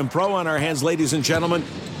Platinum Pro on our hands, ladies and gentlemen.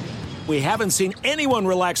 We haven't seen anyone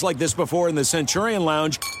relax like this before in the Centurion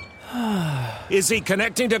Lounge. Is he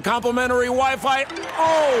connecting to complimentary Wi-Fi?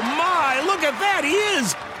 Oh, my. Look at that. He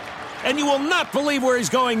is. And you will not believe where he's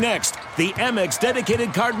going next. The Amex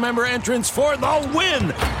dedicated card member entrance for the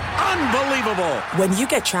win. Unbelievable. When you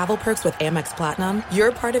get travel perks with Amex Platinum,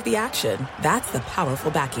 you're part of the action. That's the powerful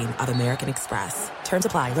backing of American Express. Terms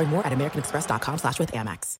apply. Learn more at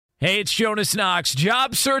americanexpress.com/withAmex. Hey, it's Jonas Knox.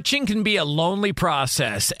 Job searching can be a lonely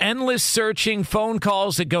process. Endless searching, phone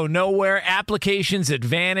calls that go nowhere, applications that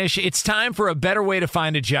vanish. It's time for a better way to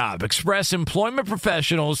find a job. Express Employment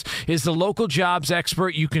Professionals is the local jobs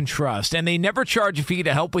expert you can trust, and they never charge a fee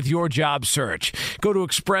to help with your job search. Go to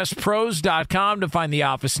expresspros.com to find the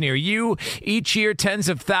office near you. Each year, tens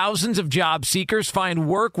of thousands of job seekers find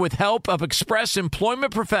work with help of Express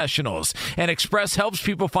Employment Professionals, and Express helps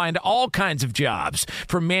people find all kinds of jobs,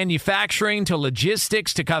 from manufacturing to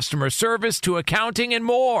logistics to customer service to accounting and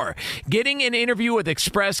more. Getting an interview with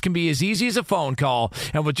Express can be as easy as a phone call,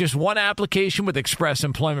 and with just one application with Express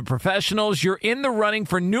Employment Professionals, you're in the running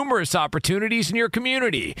for numerous opportunities in your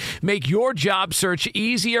community. Make your job search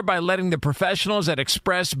easier by letting the professionals at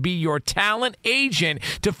Express be your talent agent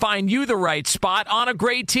to find you the right spot on a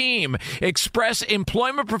great team. Express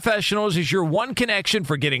Employment Professionals is your one connection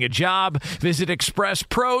for getting a job. Visit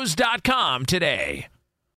expresspros.com today.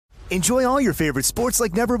 Enjoy all your favorite sports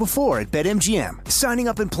like never before at BetMGM. Signing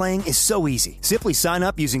up and playing is so easy. Simply sign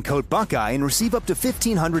up using code Buckeye and receive up to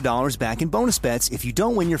 $1,500 back in bonus bets if you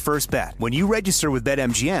don't win your first bet. When you register with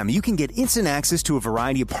BetMGM, you can get instant access to a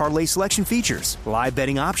variety of parlay selection features, live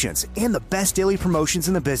betting options, and the best daily promotions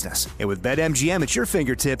in the business. And with BetMGM at your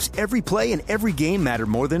fingertips, every play and every game matter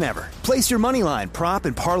more than ever. Place your moneyline, prop,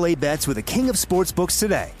 and parlay bets with the king of sportsbooks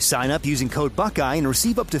today. Sign up using code Buckeye and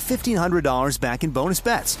receive up to $1,500 back in bonus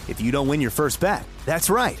bets if you don't win your first bet. That's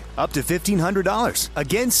right, up to $1,500.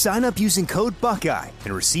 Again, sign up using code Buckeye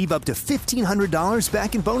and receive up to $1,500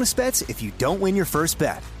 back in bonus bets if you don't win your first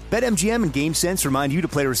bet. BetMGM and GameSense remind you to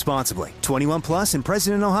play responsibly. 21 plus and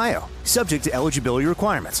present in Ohio. Subject to eligibility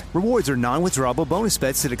requirements. Rewards are non-withdrawable bonus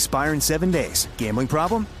bets that expire in 7 days. Gambling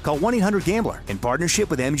problem? Call 1-800-GAMBLER in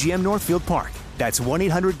partnership with MGM Northfield Park. That's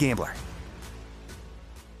 1-800-GAMBLER.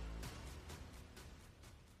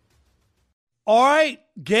 All right,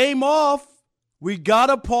 game off. We got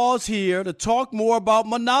to pause here to talk more about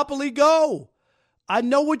Monopoly Go. I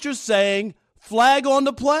know what you're saying. Flag on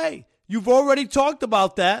the play. You've already talked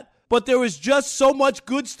about that, but there is just so much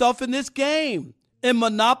good stuff in this game. In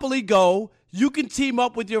Monopoly Go, you can team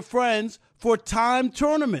up with your friends for timed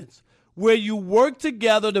tournaments where you work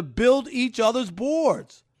together to build each other's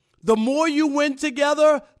boards. The more you win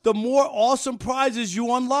together, the more awesome prizes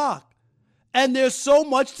you unlock. And there's so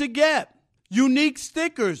much to get. Unique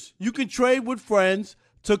stickers you can trade with friends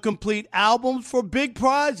to complete albums for big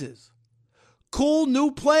prizes. Cool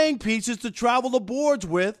new playing pieces to travel the boards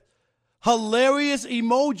with. Hilarious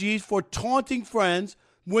emojis for taunting friends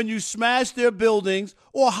when you smash their buildings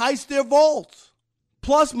or heist their vaults.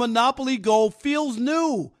 Plus, Monopoly Go feels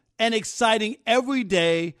new and exciting every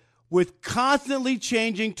day with constantly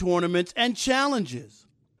changing tournaments and challenges.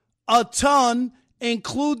 A ton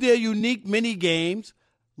include their unique mini games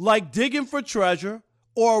like digging for treasure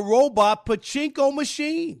or a robot pachinko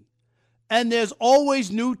machine. And there's always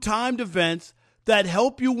new timed events that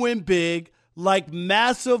help you win big, like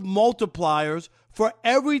massive multipliers for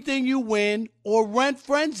everything you win or rent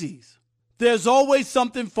frenzies. There's always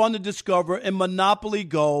something fun to discover in Monopoly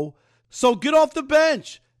Go, so get off the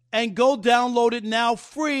bench and go download it now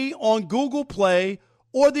free on Google Play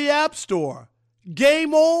or the App Store.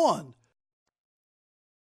 Game on.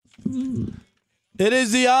 It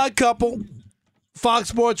is the Odd Couple, Fox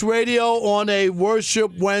Sports Radio on a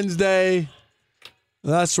Worship Wednesday.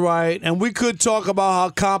 That's right. And we could talk about how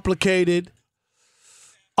complicated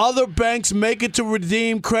other banks make it to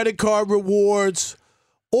redeem credit card rewards.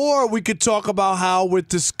 Or we could talk about how with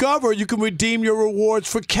Discover, you can redeem your rewards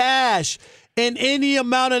for cash in any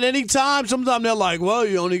amount at any time. Sometimes they're like, well,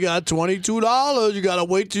 you only got $22. You got to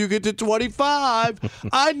wait till you get to $25.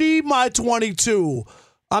 I need my $22.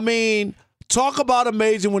 I mean, talk about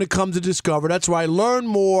amazing when it comes to Discover. That's right. Learn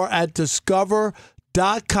more at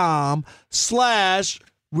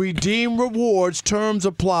discover.com/redeem rewards. Terms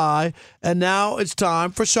apply. And now it's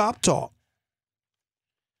time for Shop Talk.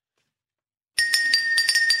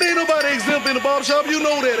 Ain't nobody exempt in the barbershop. You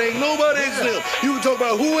know that. Ain't nobody exempt. You can talk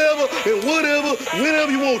about whoever and whatever,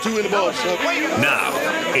 whenever you want to in the barbershop. Now,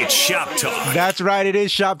 it's Shop Talk. That's right. It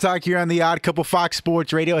is Shop Talk here on the Odd Couple Fox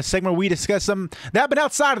Sports Radio, a segment where we discuss something that been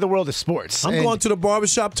outside of the world of sports. I'm going to the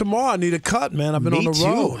barbershop tomorrow. I need a cut, man. I've been on the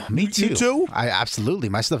road. Me too. You too? Absolutely.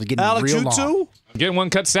 My stuff is getting Alex, real you long. too? Getting one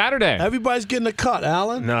cut Saturday. Everybody's getting a cut,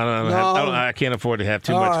 Alan. No. I can't afford to have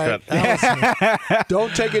too much cut.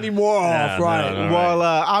 Don't take any more off, right? No, well,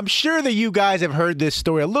 I'm sure that you guys have heard this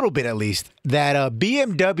story a little bit, at least, that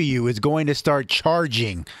BMW is going to start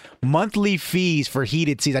charging monthly fees for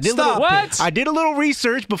heated seats. I did a little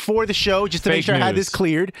research before the show just to make sure I had this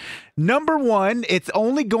cleared. Number one, it's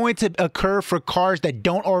only going to occur for cars that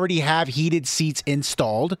don't already have heated seats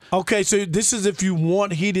installed. Okay, so this is if you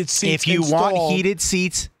want heated seats want heated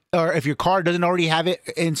seats, or if your car doesn't already have it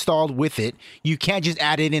installed with it, you can't just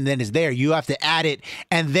add it in and then it's there. You have to add it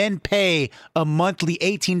and then pay a monthly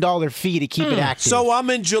 $18 fee to keep it active. So I'm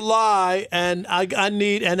in July and I'm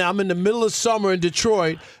in the middle of summer in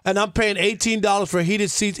Detroit and I'm paying $18 for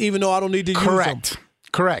heated seats even though I don't need to use them.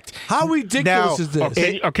 Correct. How ridiculous is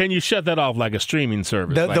this? Or can you shut that off like a streaming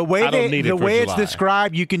service? The way it's July.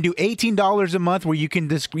 described, you can do $18 a month where you can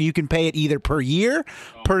pay it either per year,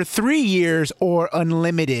 per 3 years, or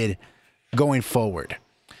unlimited going forward.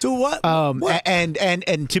 To what? What?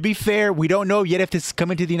 And to be fair, we don't know yet if this is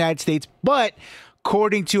coming to the United States, but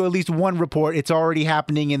according to at least one report, it's already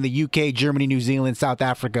happening in the UK, Germany, New Zealand, South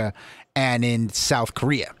Africa, and in South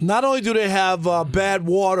Korea. Not only do they have bad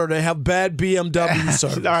water, they have bad BMW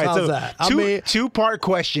service. All right, how's so that? Two-part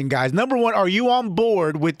question, guys. Number one, are you on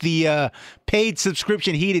board with the paid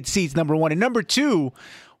subscription heated seats, number one? And number two,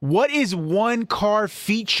 what is one car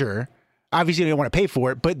feature, obviously you don't want to pay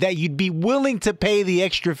for it, but that you'd be willing to pay the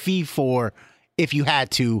extra fee for if you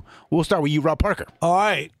had to? We'll start with you, Rob Parker. All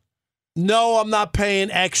right. No, I'm not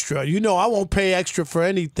paying extra. You know I won't pay extra for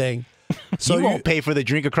anything. So you won't pay for the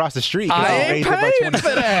drink across the street. I ain't paying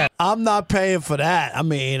for that. I'm not paying for that. I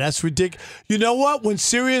mean, that's ridiculous. You know what? When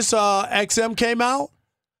Sirius XM came out,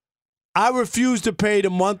 I refused to pay the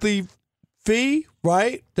monthly fee,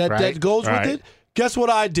 right? That goes with it. Guess what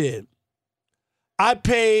I did? I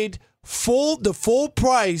paid the full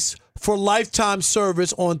price for lifetime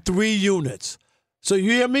service on 3 units. So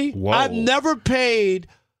you hear me? Whoa. I've never paid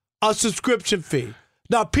a subscription fee.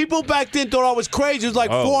 Now, people back then thought I was crazy. It was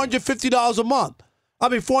like $450 a month. I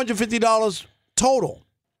mean, $450 total.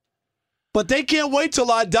 But they can't wait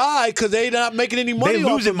till I die because they're not making any money.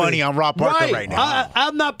 They're losing money on Rob Parker right now.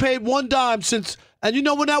 I've not paid one dime since, and you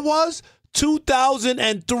know when that was?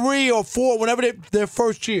 2003 or 4, whenever their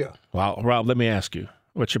first year. Well, Rob, let me ask you.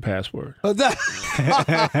 What's your password? All right,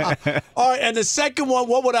 and the second one,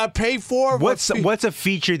 what would I pay for? What's a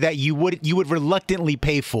feature that you would reluctantly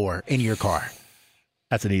pay for in your car?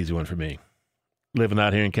 That's an easy one for me. Living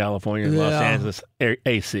out here in California, Los Angeles,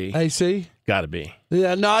 AC. AC? Got to be.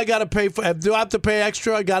 Yeah, no, I got to pay for. Do I have to pay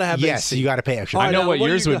extra? I got to have AC. Yes, you got to pay extra. I know what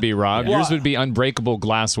yours would be, Rob. What? Yours would be unbreakable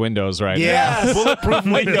glass windows right now. Bulletproof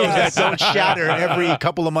windows that don't shatter every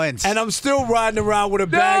couple of months. And I'm still riding around with a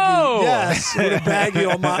baggie. Yes, with a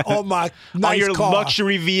baggie on my nice on your car.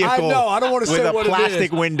 luxury vehicle. I know. I don't want to say what it is. With a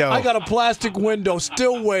plastic window. I got a plastic window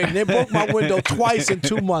still waiting. They broke my window twice in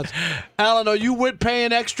 2 months. Alan, are you with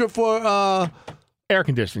paying extra for air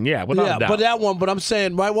conditioning? Yeah, without a doubt. But that one. But I'm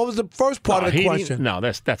saying, right? What was the first part of the question? No,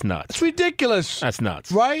 that's nuts. It's ridiculous. That's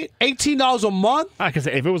nuts. Right? $18 a month? I can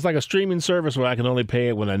say if it was like a streaming service where I can only pay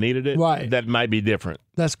it when I needed it, that might be different.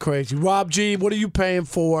 That's crazy. Rob G, what are you paying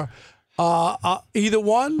for? Either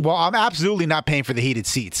one? Well, I'm absolutely not paying for the heated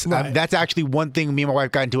seats. Right. That's actually one thing me and my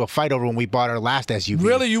wife got into a fight over when we bought our last SUV.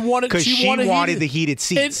 Really? You wanted? Because she wanted the heated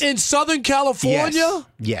seats in Southern California.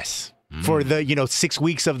 Yes. For the 6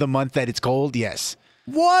 weeks of the month that it's cold. Yes.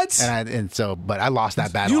 What? But I lost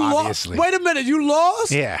that battle, obviously. Wait a minute, you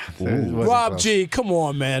lost? Yeah. Rob G, come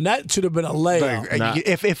on, man. That should have been a layup.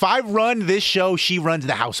 If I run this show, she runs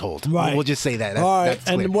the household. Right. We'll just say that. All right.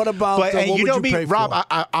 And what about what you know would you me, pay Rob,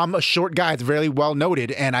 for? I'm a short guy. It's very well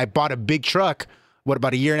noted. And I bought a big truck,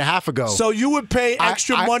 about a year and a half ago. So you would pay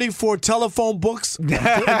extra money for telephone books in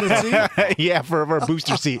the seat? Yeah, for a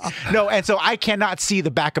booster seat. No, and so I cannot see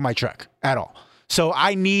the back of my truck at all. So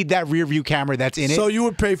I need that rear view camera that's in it. So you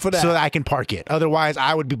would pay for that? So that I can park it. Otherwise,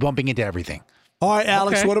 I would be bumping into everything. All right,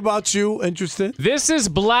 Alex, what about you? Interested? This is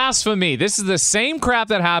blasphemy. This is the same crap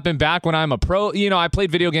that happened back when I'm a pro. You know, I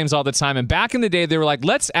played video games all the time, and back in the day, they were like,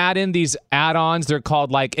 let's add in these add-ons. They're called,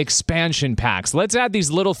 like, expansion packs. Let's add these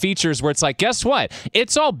little features where it's like, guess what?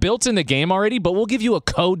 It's all built in the game already, but we'll give you a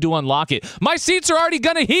code to unlock it. My seats are already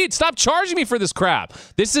going to heat. Stop charging me for this crap.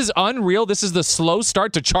 This is unreal. This is the slow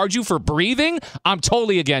start to charge you for breathing. I'm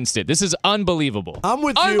totally against it. This is unbelievable. I'm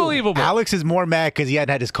with you. Unbelievable. Alex is more mad because he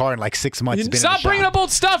hadn't had his car in like 6 months. Stop bringing up old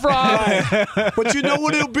stuff, Rob. Right. But you know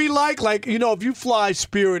what it'll be like? Like, you know, if you fly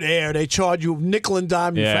Spirit Air, they charge you nickel and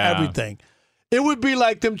dime for everything. It would be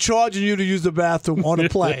like them charging you to use the bathroom on a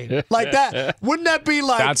plane. Like that. Wouldn't that be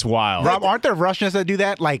like... That's wild. Rob, aren't there Russians that do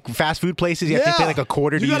that? Like fast food places, you have to pay like a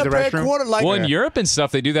quarter to use the restroom? A quarter, like, well, in Europe and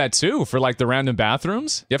stuff, they do that too for like the random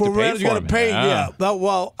bathrooms. You have to pay for You got to them. pay,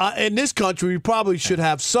 Well, in this country, we probably should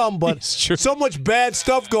have some, but so much bad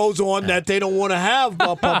stuff goes on that they don't want to have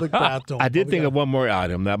a public bathroom. I did think of one more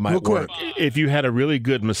item that might work. If you had a really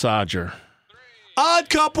good massager. Odd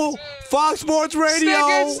Couple, Fox Sports Radio. Stick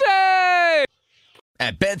and stay!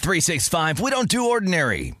 At Bet365, we don't do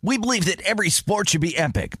ordinary. We believe that every sport should be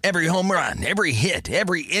epic. Every home run, every hit,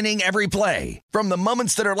 every inning, every play. From the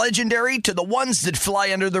moments that are legendary to the ones that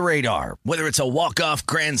fly under the radar. Whether it's a walk-off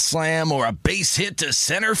grand slam or a base hit to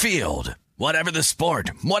center field. Whatever the sport,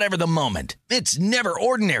 whatever the moment. It's never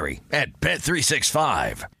ordinary at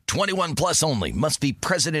Bet365. 21 plus only. Must be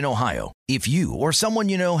present in Ohio. If you or someone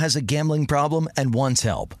you know has a gambling problem and wants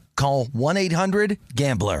help, call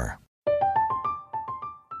 1-800-GAMBLER.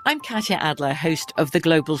 I'm Katya Adler, host of The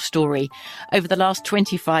Global Story. Over the last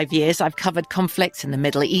 25 years, I've covered conflicts in the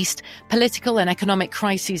Middle East, political and economic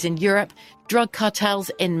crises in Europe, drug cartels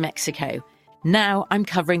in Mexico. Now I'm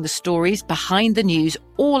covering the stories behind the news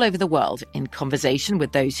all over the world in conversation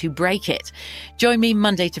with those who break it. Join me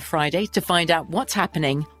Monday to Friday to find out what's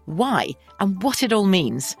happening, why, and what it all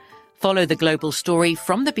means. Follow The Global Story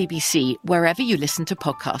from the BBC wherever you listen to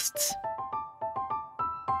podcasts.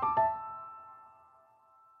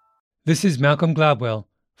 This is Malcolm Gladwell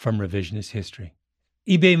from Revisionist History.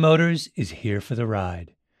 eBay Motors is here for the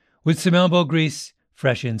ride. With some elbow grease,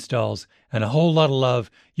 fresh installs, and a whole lot of love,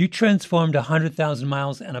 you transformed 100,000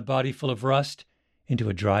 miles and a body full of rust into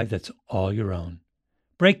a drive that's all your own.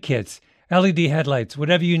 Brake kits, LED headlights,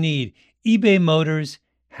 whatever you need, eBay Motors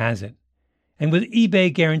has it. And with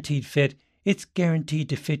eBay Guaranteed Fit, it's guaranteed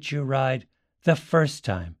to fit your ride the first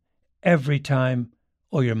time, every time,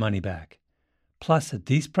 or your money back. Plus, at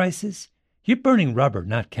these prices, you're burning rubber,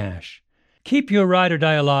 not cash. Keep your ride or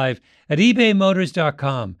die alive at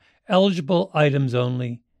ebaymotors.com. Eligible items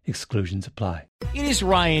only. Exclusions apply. It is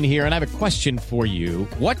Ryan here, and I have a question for you.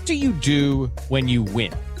 What do you do when you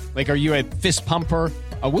win? Like, are you a fist pumper,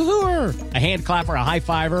 a woohooer, a hand clapper, a high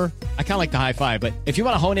fiver? I kind of like the high five, but if you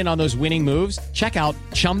want to hone in on those winning moves, check out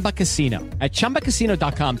Chumba Casino. At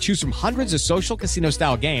ChumbaCasino.com, choose from hundreds of social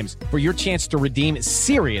casino-style games for your chance to redeem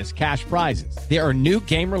serious cash prizes. There are new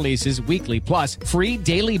game releases weekly, plus free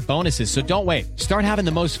daily bonuses, so don't wait. Start having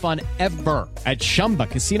the most fun ever at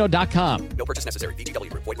ChumbaCasino.com. No purchase necessary.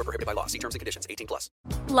 VGW. Void where prohibited by law. See terms and conditions. 18+.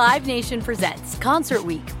 Live Nation presents Concert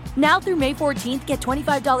Week. Now through May 14th, get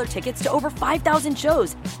 $25 tickets to over 5,000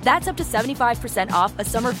 shows. That's up to 75% off a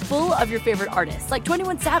summer full of your favorite artists like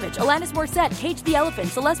 21 Savage, Alanis Morissette, Cage the Elephant,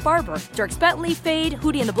 Celeste Barber, Dierks Bentley, Fade,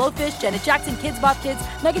 Hootie and the Blowfish, Janet Jackson, Kidz Bop Kids,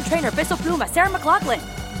 Meghan Trainor, Bissell Pluma, Sarah McLachlan.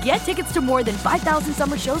 Get tickets to more than 5,000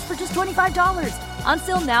 summer shows for just $25.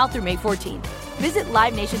 Until now through May 14th. Visit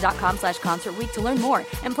LiveNation.com/Concert Week to learn more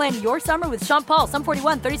and plan your summer with Sean Paul, Sum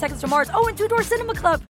 41, 30 Seconds to Mars, and Two Door Cinema Club.